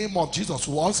the name of Jesus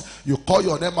once. You call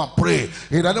your name and pray.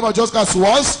 In the name of Jesus Christ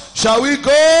once. Shall we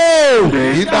go?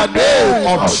 In the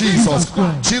name of Jesus.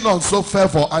 Chinonso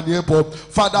Aniebo.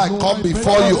 Father, I come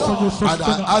before you and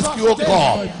I ask you, oh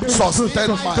God, sustain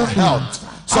my health.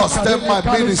 Sustain my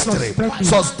ministry.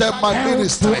 Sustain my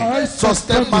ministry.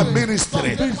 Sustain my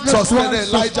ministry. Sustain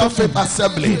Elijah Faith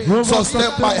Assembly.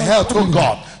 Sustain my health, oh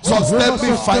God. Sustain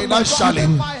me financially.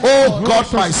 Oh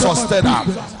God, my sustainer.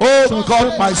 Oh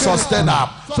God, my sustainer.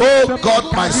 Oh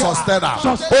God, my sustainer.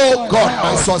 Oh God,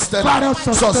 my sustainer.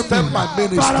 Sustain my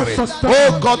ministry.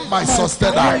 Oh God, my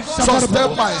sustainer.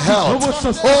 Sustain my health.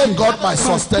 Oh God, my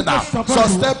sustainer.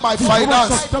 Sustain my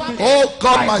finance. Oh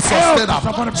God, my sustainer.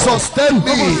 Sustain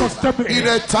me in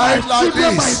a time like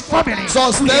this.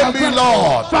 Sustain me,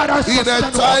 Lord. In a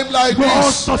time like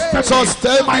this.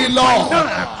 Sustain me, Lord.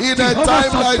 In a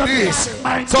time like this.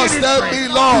 Sustain me,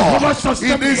 Lord.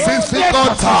 In this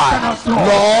difficult time.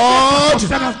 Lord,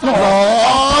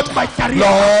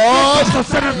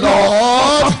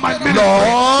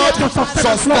 Lord,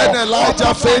 sustain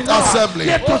Elijah Faith Assembly.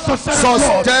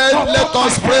 Sustain Let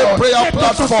Us Pray prayer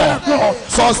platform.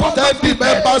 Sustain the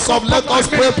members of Let Us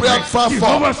Pray prayer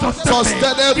platform.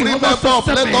 Sustain every member of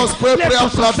Let Us Pray prayer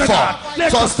platform.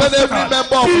 Sustain every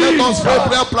member of Let Us Pray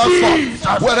prayer platform.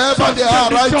 Wherever they are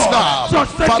right now,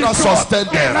 Father, sustain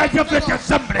them.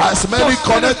 As many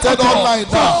connected online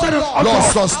now, Lord,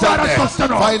 sustain them.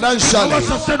 Financially,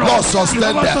 Lord,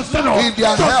 sustain them. In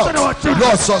their health,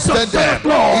 Lord, sustain them.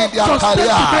 In their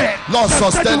career, Lord,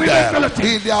 sustain them.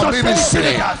 In their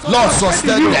ministry, Lord,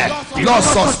 sustain them. Lord,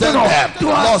 sustain them.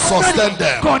 Lord, sustain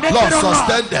them. Lord,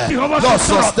 sustain them. Lord,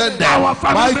 sustain them.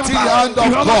 Mighty hand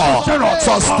of God,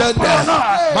 sustain them.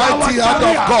 Mighty hand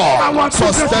of God,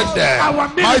 sustain them.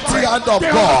 Mighty hand of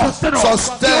God,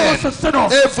 sustain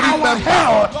every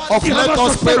member of Let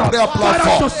Us Pray prayer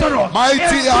platform.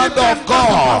 Mighty hand of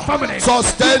God,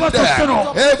 sustain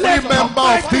them. Every member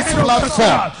of this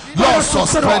platform, Lord,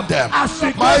 sustain them.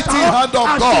 Mighty hand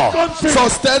of God,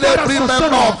 sustain every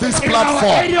member of this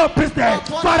platform.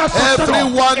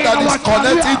 Everyone that is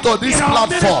connected to this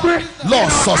platform,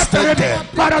 Lord, sustain them.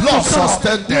 Lord,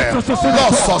 sustain them.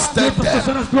 Lord, sustain them.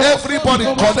 Everybody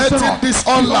connecting this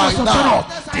online now,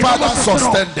 Father,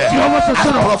 sustain them. I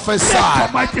prophesy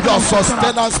your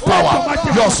sustenance power,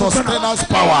 your sustenance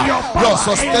power, your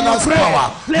sustenance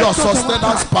power, your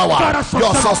sustenance power,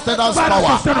 your sustenance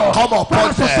power come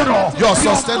upon them. them. Your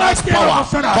sustenance power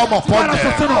come upon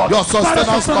them. Your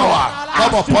sustenance power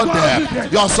come upon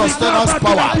them. Your sustenance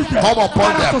power come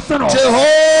upon them.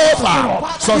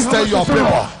 Jehovah, sustain your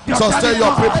people. Sustain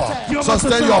your people.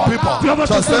 Sustain your people.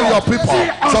 Sustain your people.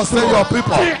 Sustain your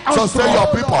people. Sustain your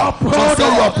people.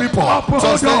 Sustain your people.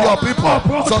 Sustain your people.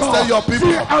 Sustain your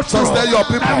people. Sustain your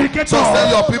people. Sustain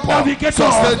your people.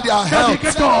 Sustain their health.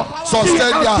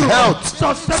 Sustain their health.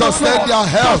 Sustain their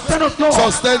health.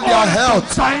 Sustain their health.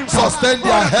 Sustain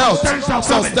their health.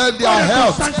 Sustain their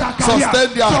health. Sustain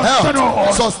their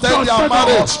health. Sustain their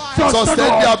marriage.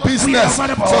 Sustain their business.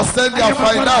 Sustain their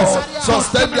finance.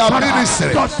 Sustain their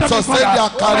ministry. Sustain their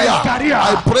career.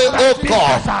 I pray, oh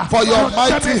God, for your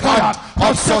mighty hand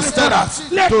of sustenance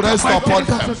to rest upon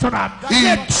them.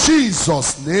 In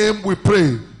Jesus' name we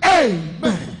pray.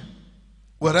 Amen.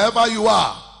 Wherever you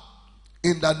are,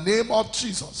 in the name of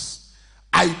Jesus,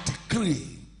 I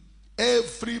decree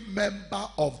every member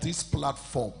of this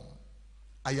platform,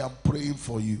 I am praying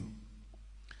for you.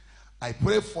 I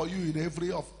pray for you in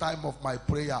every time of my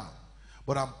prayer,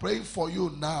 but I'm praying for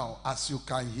you now as you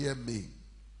can hear me.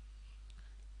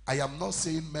 I am not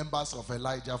saying members of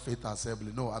Elijah Faith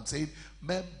Assembly. No, I'm saying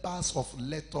members of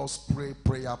Let Us Pray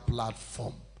prayer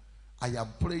platform. I am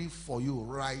praying for you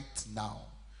right now.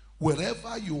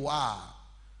 Wherever you are,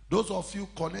 those of you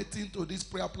connecting to this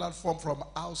prayer platform from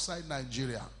outside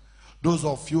Nigeria, those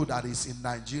of you that is in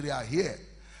Nigeria here,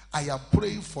 I am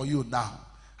praying for you now.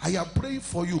 I am praying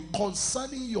for you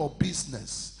concerning your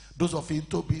business. Those of you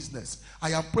into business,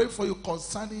 I am praying for you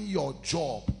concerning your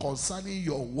job, concerning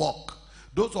your work.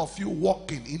 Those of you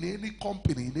working in any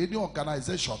company, in any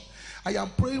organization, I am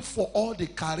praying for all the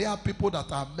career people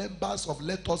that are members of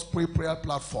Let Us Pray prayer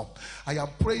platform. I am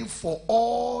praying for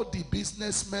all the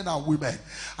businessmen and women.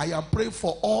 I am praying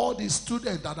for all the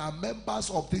students that are members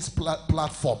of this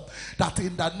platform. That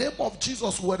in the name of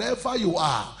Jesus, wherever you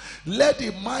are, let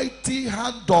the mighty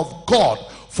hand of God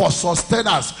for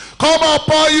sustenance come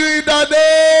upon you in the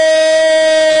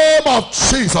name of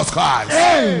Jesus Christ.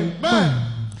 Amen.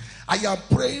 I am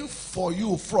praying for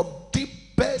you from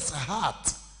deepest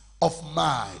heart of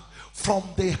mine, from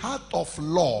the heart of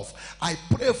love. I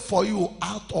pray for you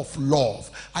out of love.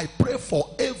 I pray for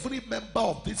every member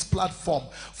of this platform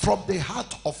from the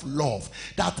heart of love,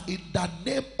 that in the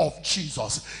name of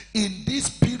Jesus, in this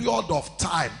period of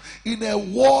time, in a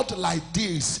world like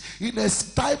this, in a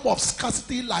time of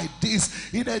scarcity like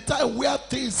this, in a time where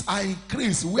things are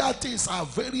increased, where things are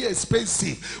very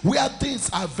expensive, where things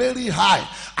are very high,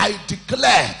 I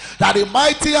declare that the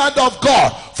mighty hand of God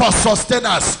for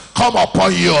sustenance come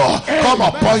upon you, come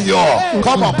upon you,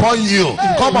 come upon you,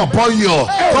 come upon you,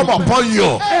 come upon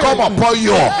you, come upon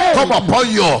you, come upon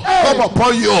you, come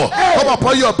upon you, come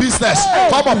upon your business,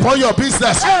 come upon your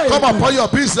business, come upon your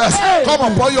business, come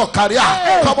upon your career,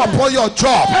 come upon your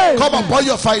job, come upon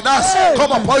your finance,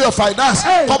 come upon your finance,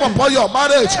 come upon your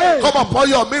marriage, come upon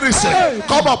your ministry,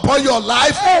 come upon your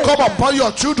life, come upon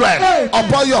your children,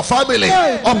 upon your family,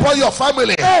 upon your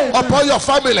family, upon your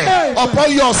family, upon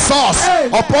your source,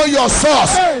 upon your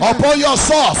source, upon your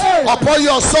source, upon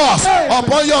your source,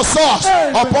 upon your source,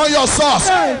 upon your source,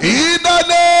 in the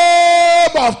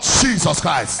name of Jesus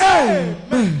Christ.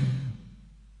 Amen.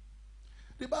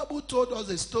 The Bible told us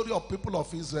the story of people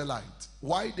of Israelites,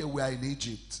 why they were in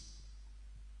Egypt.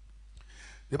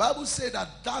 The Bible said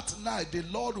that night the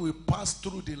Lord will pass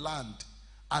through the land,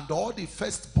 and all the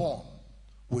firstborn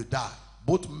will die,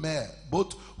 both male,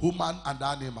 both human and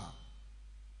animal.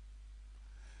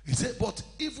 He said, but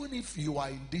even if you are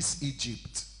in this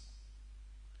Egypt,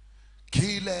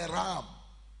 kill a ram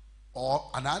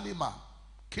or an animal,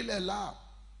 kill a lamb,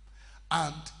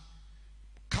 and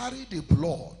carry the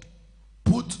blood,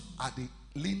 put at the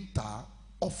lintel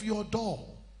of your door.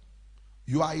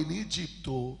 You are in Egypt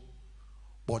too,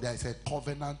 but there is a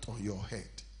covenant on your head.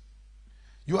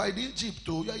 You are in Egypt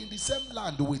too, you are in the same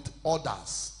land with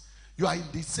others. You are in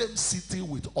the same city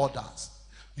with others.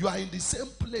 You are in the same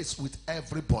place with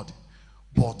everybody.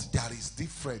 But there is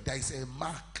different. There is a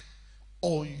mark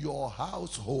on your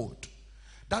household.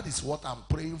 That is what I'm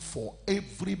praying for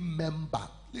every member.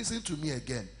 Listen to me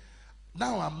again.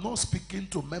 Now I'm not speaking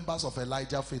to members of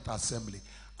Elijah Faith Assembly.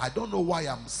 I don't know why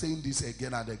I'm saying this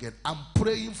again and again. I'm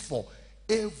praying for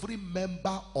every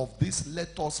member of this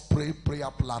Let Us Pray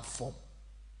prayer platform.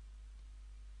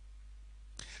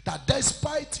 That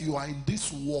despite you are in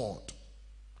this world,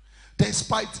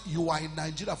 despite you are in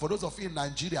Nigeria, for those of you in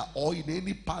Nigeria or in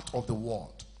any part of the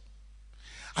world,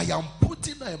 I am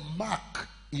putting a mark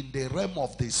in the realm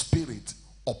of the spirit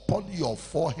upon your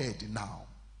forehead now.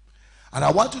 And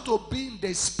I want you to be in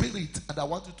the spirit, and I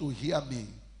want you to hear me.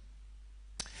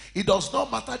 It does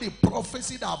not matter the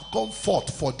prophecy that have gone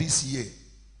forth for this year.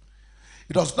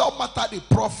 It does not matter the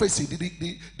prophecy,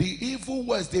 the evil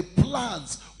words, the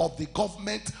plans of the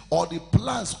government or the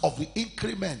plans of the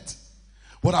increment.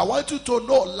 But I want you to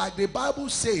know, like the Bible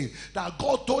says, that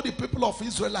God told the people of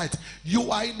Israelites, you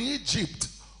are in Egypt,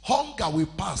 hunger will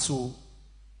pass. Oh.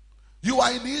 You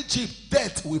are in Egypt,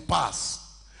 death will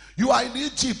pass. You are in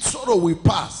Egypt, sorrow will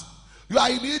pass. You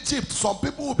are in Egypt, some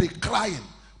people will be crying.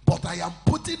 But I am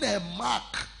putting a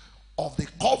mark of the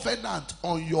covenant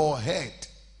on your head,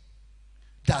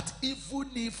 that even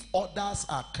if others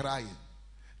are crying,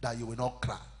 that you will not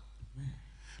cry.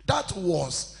 That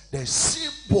was the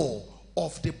symbol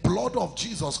of the blood of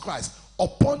Jesus Christ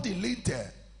upon the lintel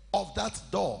of that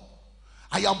door.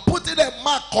 I am putting a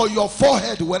mark on your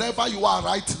forehead wherever you are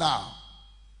right now.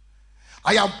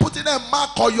 I am putting a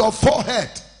mark on your forehead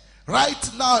right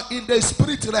now in the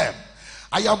spirit realm.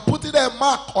 I am putting a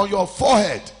mark on your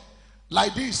forehead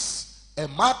like this. A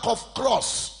mark of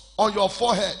cross on your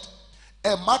forehead.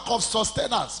 A mark of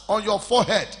sustenance on your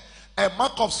forehead. A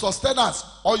mark of sustenance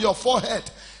on your forehead.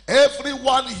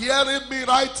 Everyone hearing me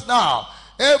right now,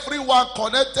 everyone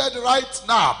connected right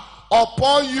now,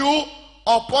 upon you,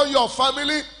 upon your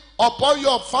family, upon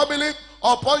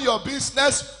your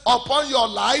business, upon your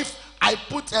life, I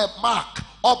put a mark.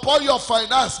 Upon your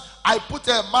finance, I put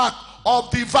a mark of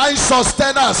divine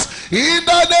sustenance in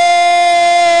the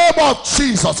name of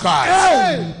Jesus Christ.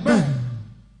 Amen.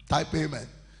 Type amen.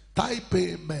 Type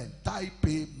amen. Type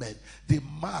amen. The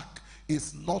mark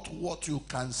is not what you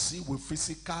can see with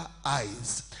physical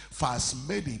eyes. For as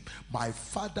many my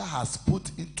Father has put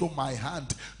into my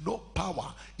hand, no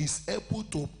power is able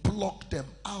to pluck them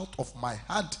out of my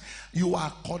hand. You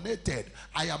are connected.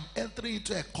 I am entering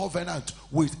into a covenant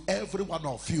with every one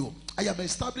of you. I am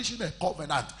establishing a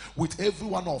covenant with every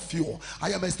one of you.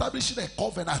 I am establishing a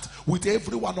covenant with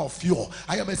every one of you.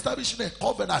 I am establishing a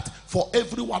covenant for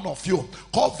every one of you.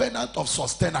 Covenant of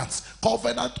sustenance.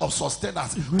 Covenant of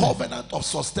sustenance. Covenant of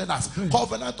sustenance.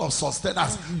 Covenant of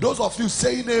sustenance. Those of you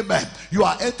saying amen, you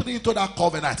are entering into that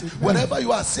covenant. Whenever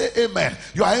you are saying amen,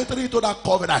 you are entering into that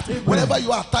covenant. Whenever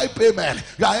you are type amen,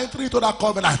 you are entering into that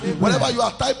covenant. Whenever you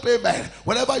are type amen,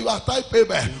 whenever you are type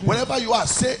amen, whenever you are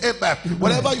say amen,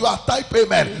 whenever you are type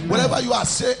amen, whenever you are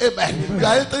say amen, you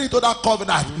are entering into that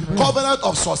covenant. Covenant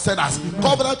of sustenance.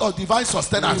 Covenant of divine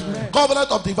sustenance.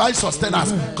 Covenant of divine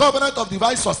sustenance. Covenant of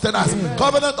divine sustenance.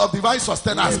 Covenant of divine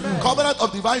sustenance. Covenant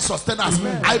of divine sustenance.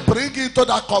 I bring into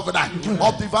that covenant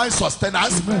of divine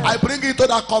sustenance. I bring into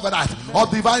that covenant of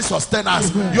divine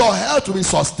sustenance. Your health will be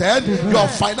sustained. Your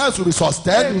finance will be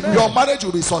sustained. Your marriage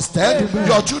will be sustained.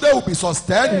 Your children will be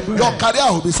sustained. Your career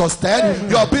will be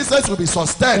sustained. Your business will be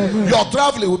sustained. Your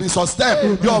traveling will be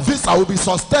sustained. Your visa will be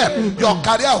sustained. Your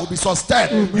career will be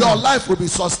sustained. Your life will be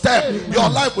sustained. Your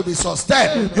life will be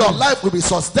sustained. Your life will be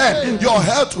sustained. Your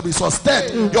health will be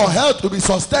sustained. Your health will be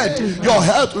sustained. Your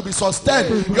health will be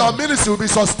sustained. Your ministry will be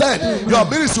sustained. Your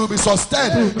ministry will be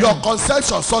sustained. Your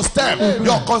conception sustained.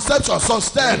 Your conception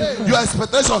sustained. Your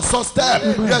expectation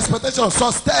sustained. Your expectation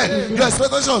sustained. Your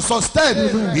expectation sustained.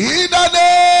 In the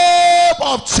name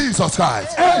of Jesus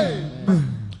Christ.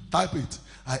 Amen. Type it.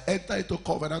 I enter into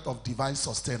covenant of divine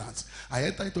sustenance. I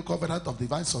enter into covenant of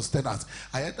divine sustenance.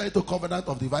 I enter into covenant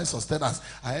of divine sustenance.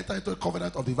 I enter into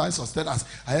covenant of divine sustenance.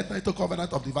 I enter into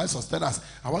covenant of divine sustenance.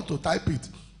 I want to type it.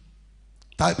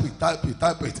 Type it, type it,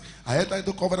 type it. I enter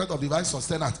into covenant of divine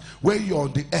sustenance. When you're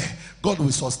on the air, God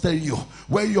will sustain you.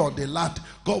 When you're on the land,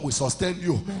 God will sustain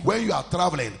you. When you are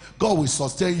traveling, God will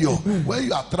sustain you. When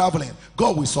you are traveling,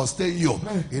 God will sustain you.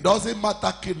 It doesn't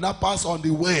matter kidnappers on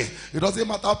the way. It doesn't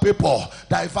matter people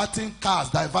diverting cars,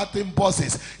 diverting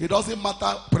buses. It doesn't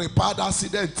matter prepared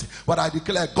accident. But I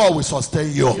declare God will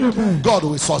sustain you. God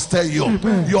will sustain you.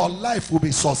 Your life will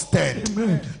be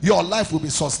sustained. Your life will be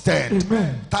sustained.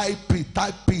 Type it,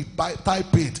 type it,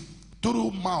 type it.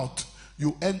 Through mouth,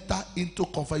 you enter into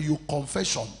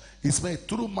confession is made.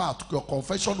 Through mouth, your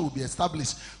confession will be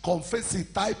established. Confess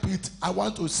it, type it. I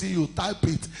want to see you type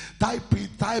it. Type it,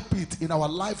 type it in our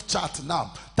live chat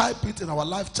now. Type it in our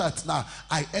live chat now.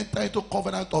 I enter into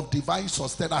covenant of divine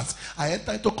sustenance. I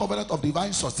enter into covenant of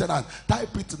divine sustenance.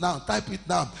 Type it now. Type it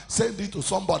now. Send it to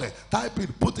somebody. Type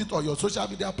it. Put it on your social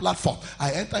media platform.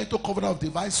 I enter into covenant of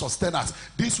divine sustenance.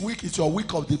 This week is your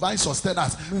week of divine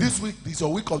sustenance. This week is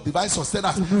your week of divine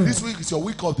sustenance. This week is your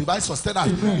week of divine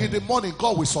sustenance. In the morning,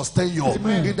 God will sustain you.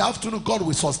 In the afternoon, God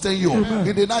will sustain you.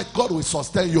 In the night, God will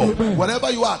sustain you. Wherever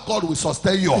you are, God will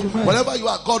sustain you. Wherever you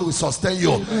are, God will sustain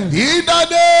you. In the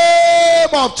name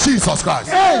of Jesus Christ.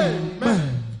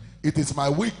 Amen. It is my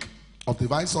week of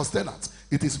divine sustenance.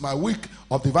 It is my week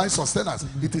of divine sustenance.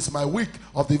 It is my week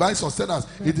of divine sustenance.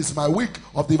 It is my week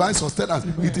of divine sustenance.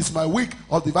 It is my week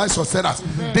of divine sustenance.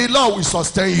 The Lord will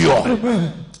sustain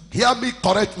you. Hear me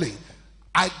correctly.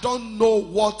 I don't know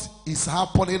what is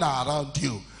happening around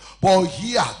you, but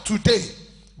here today,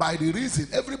 by the reason,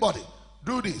 everybody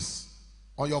do this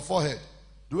on your forehead.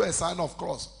 Do a sign of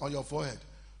cross on your forehead.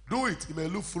 Do it. It may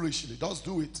look foolishly. Just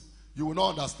do it. You will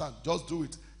not understand. Just do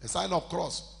it. A sign of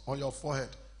cross on your forehead.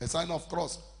 A sign of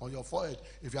cross on your forehead.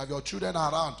 If you have your children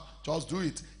around, just do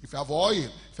it. If you have oil,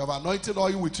 if you have anointing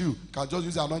oil with you, you can just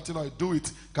use the anointing oil, do it.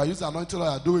 You can use the anointing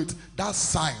oil, do it. That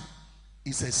sign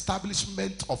is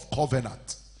establishment of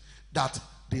covenant that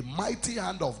the mighty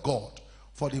hand of God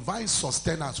for divine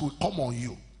sustenance will come on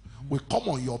you, will come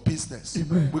on your business,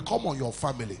 will come on your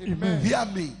family. Hear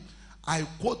me. I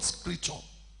quote scripture.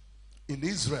 In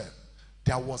Israel,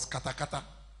 there was katakata.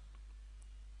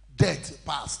 Death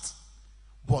passed.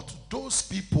 But those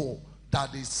people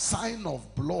that the sign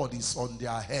of blood is on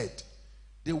their head,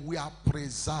 they were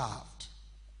preserved.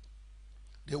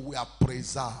 They were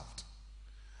preserved.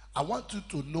 I want you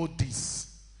to know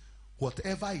this.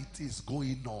 Whatever it is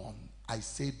going on, I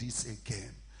say this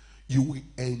again. You will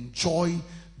enjoy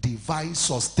divine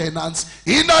sustenance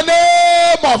in the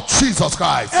name of Jesus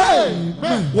Christ.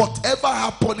 Amen. Whatever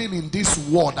happening in this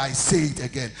world, I say it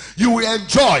again. You will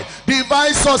enjoy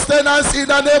divine sustenance in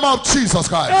the name of Jesus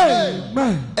Christ.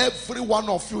 Amen. Every one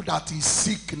of you that is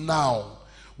sick now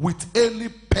with any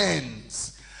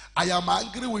pains, I am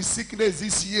angry with sickness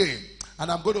this year,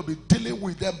 and I'm going to be dealing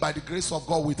with them by the grace of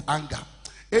God with anger.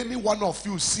 Any one of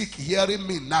you sick hearing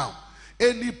me now,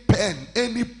 any pain,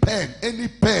 any pain, any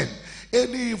pain,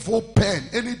 any evil pain,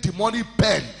 any demonic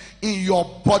pain in your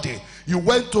body, you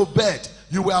went to bed,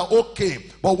 you were okay,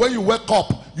 but when you wake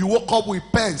up, you woke up with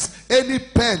pains. Any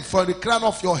pain from the crown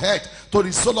of your head to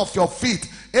the sole of your feet,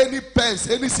 any pains,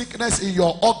 any sickness in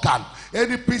your organ,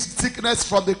 any sickness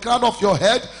from the crown of your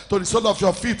head to the sole of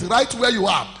your feet, right where you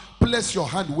are, place your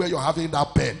hand where you're having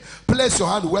that pain. Place your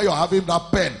hand where you're having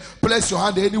that pain. Place your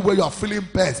hand anywhere you are feeling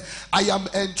pain. I am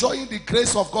enjoying the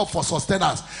grace of God for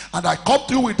sustenance. And I come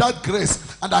to you with that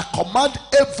grace. And I command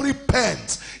every pain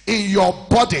in your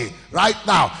body right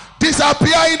now,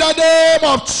 disappear in the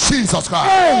name of Jesus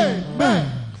Christ.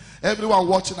 Amen. Everyone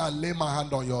watching, I lay my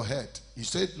hand on your head. You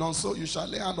said, "Chinonso, you shall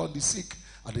lay hand on the sick,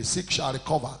 and the sick shall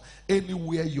recover."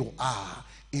 Anywhere you are,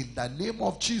 in the name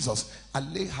of Jesus, I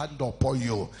lay hand upon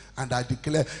you and I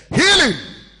declare healing,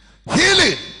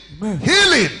 healing, Amen.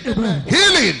 healing, Amen.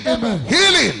 healing, Amen.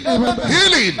 healing, Amen.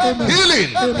 healing, Amen.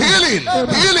 healing, Amen. healing,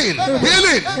 healing,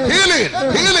 healing, healing,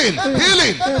 healing,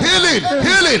 healing, healing,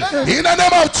 healing, in the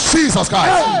name of Jesus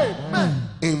Christ. Amen.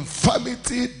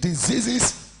 Infirmity,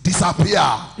 diseases disappear.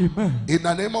 Amen. In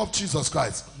the name of Jesus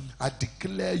Christ, I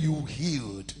declare you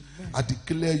healed. I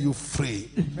declare you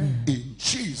free. Amen. In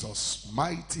Jesus'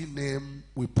 mighty name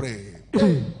we pray.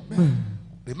 Amen.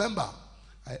 Remember,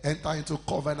 I enter into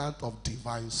covenant of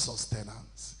divine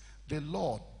sustenance. The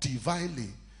Lord divinely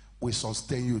will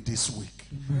sustain you this week.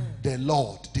 Amen. The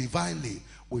Lord divinely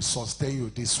will sustain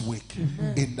you this week.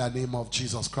 Amen. In the name of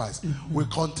Jesus Christ. We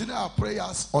continue our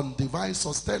prayers on divine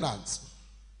sustenance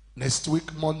next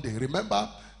week, Monday. Remember,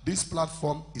 this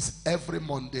platform is every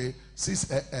Monday,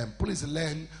 6 a.m. Please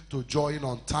learn to join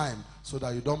on time so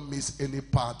that you don't miss any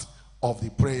part of the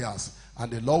prayers.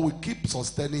 And the Lord will keep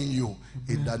sustaining you.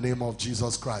 Amen. In the name of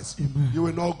Jesus Christ. Amen. You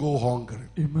will not go hungry.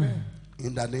 Amen.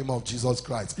 In the name of Jesus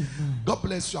Christ. Amen. God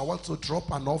bless you. I want to drop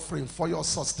an offering for your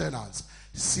sustenance.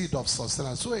 Seed of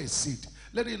sustenance. So a seed.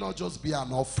 Let it not just be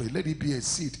an offering. Let it be a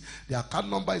seed. The account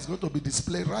number is going to be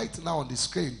displayed right now on the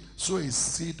screen. So a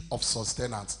seed of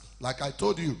sustenance. Like I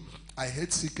told you, I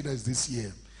hate sickness this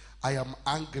year. I am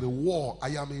angry. War. I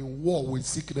am in war with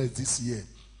sickness this year.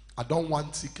 I don't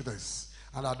want sickness.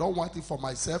 And I don't want it for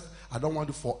myself. I don't want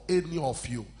it for any of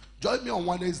you. Join me on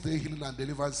Wednesday healing and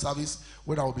deliverance service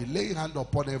where I will be laying hand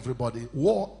upon everybody.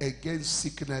 War against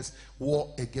sickness. War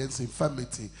against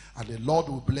infirmity. And the Lord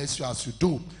will bless you as you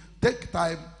do. Take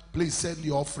time. Please send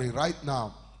the offering right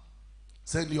now.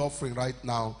 Send the offering right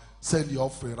now. Send the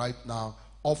offering right now.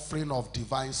 Offering of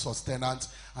divine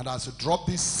sustenance. And as you drop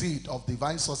this seed of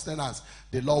divine sustenance,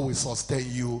 the Lord will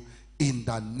sustain you in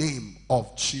the name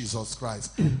of Jesus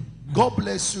Christ. God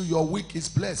bless you. Your week is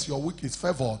blessed. Your week is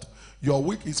favored. Your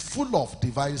week is full of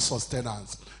divine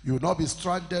sustenance. You will not be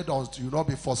stranded or you will not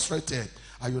be frustrated.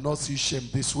 And you will not see shame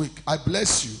this week. I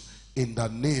bless you in the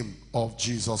name of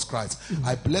Jesus Christ.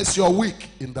 I bless your week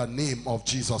in the name of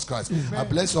Jesus Christ. I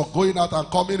bless your going out and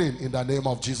coming in the name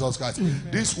of Jesus Christ.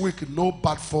 This week, no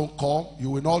bad phone call. You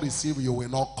will not receive, you will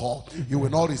not call. You will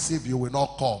not receive, you will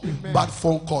not call. Bad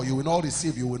phone call, you will not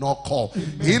receive, you will not call.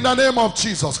 In the name of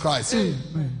Jesus Christ.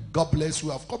 God bless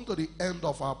you. I've come to the end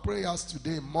of our prayers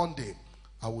today, Monday.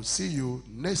 I will see you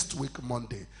next week,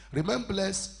 Monday. Remain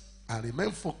blessed and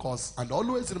remain focused, and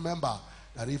always remember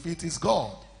that if it is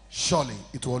God, surely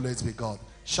it will always be God.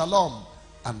 Shalom,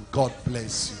 and God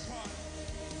bless you.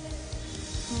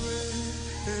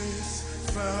 Grace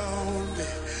found me.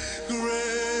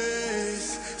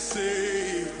 Grace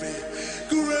saved me.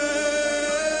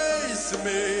 Grace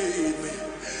made me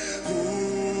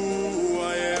who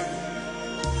I am.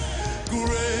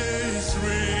 Grace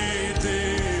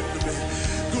redeemed me.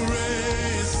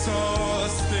 Grace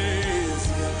sustains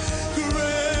me.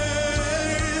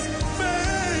 Grace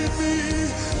made me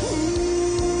who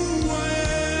I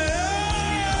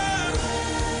am.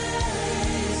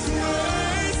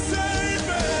 Grace saved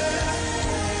me.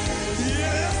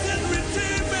 Yes, it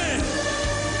redeemed me.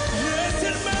 Yes,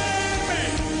 it made me.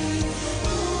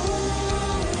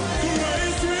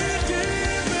 Grace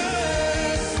redeemed me.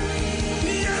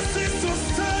 Yes, it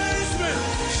sustains me.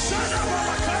 Shut up,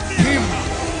 Him.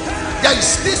 There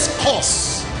is this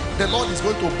curse the Lord is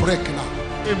going to break now.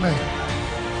 Amen.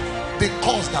 The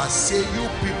curse that say you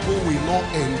people will not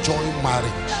enjoy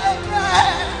marriage.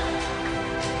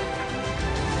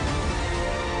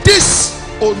 This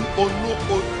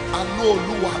Oluwa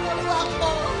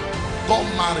got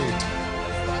married,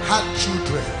 had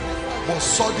children, was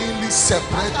suddenly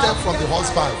separated from the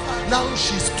husband. Now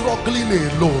she's struggling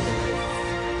alone.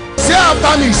 Say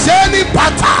after me, say any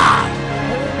pattern.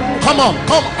 Come on,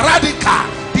 come, radical.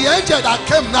 The angel that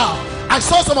came now, I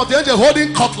saw some of the angels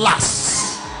holding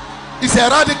cutlass. It's a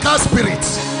radical spirit.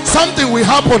 Something will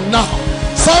happen now.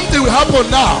 Something will happen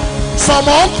now. Some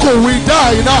uncle will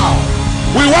die now.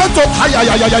 We want to.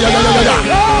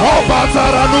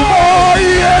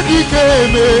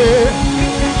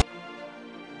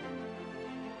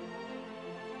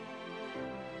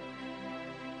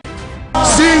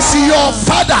 Since your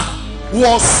father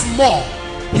was small,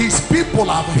 his people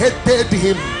have hated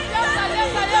him.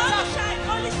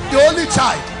 The only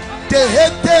child, they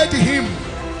hated him.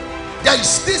 There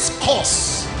is this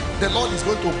curse the Lord is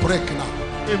going to break now.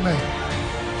 Amen.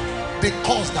 The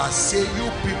curse that say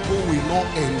you people will not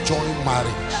enjoy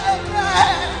marriage.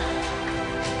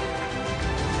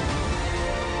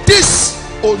 This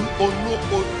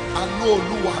Oluwa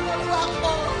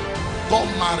got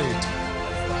married,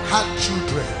 had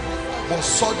children, was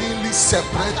suddenly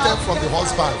separated from the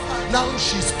husband. Now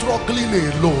she's struggling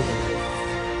alone.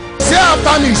 Say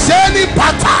after me, say any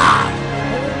pattern.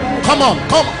 Come on,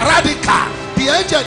 come, radical. The angel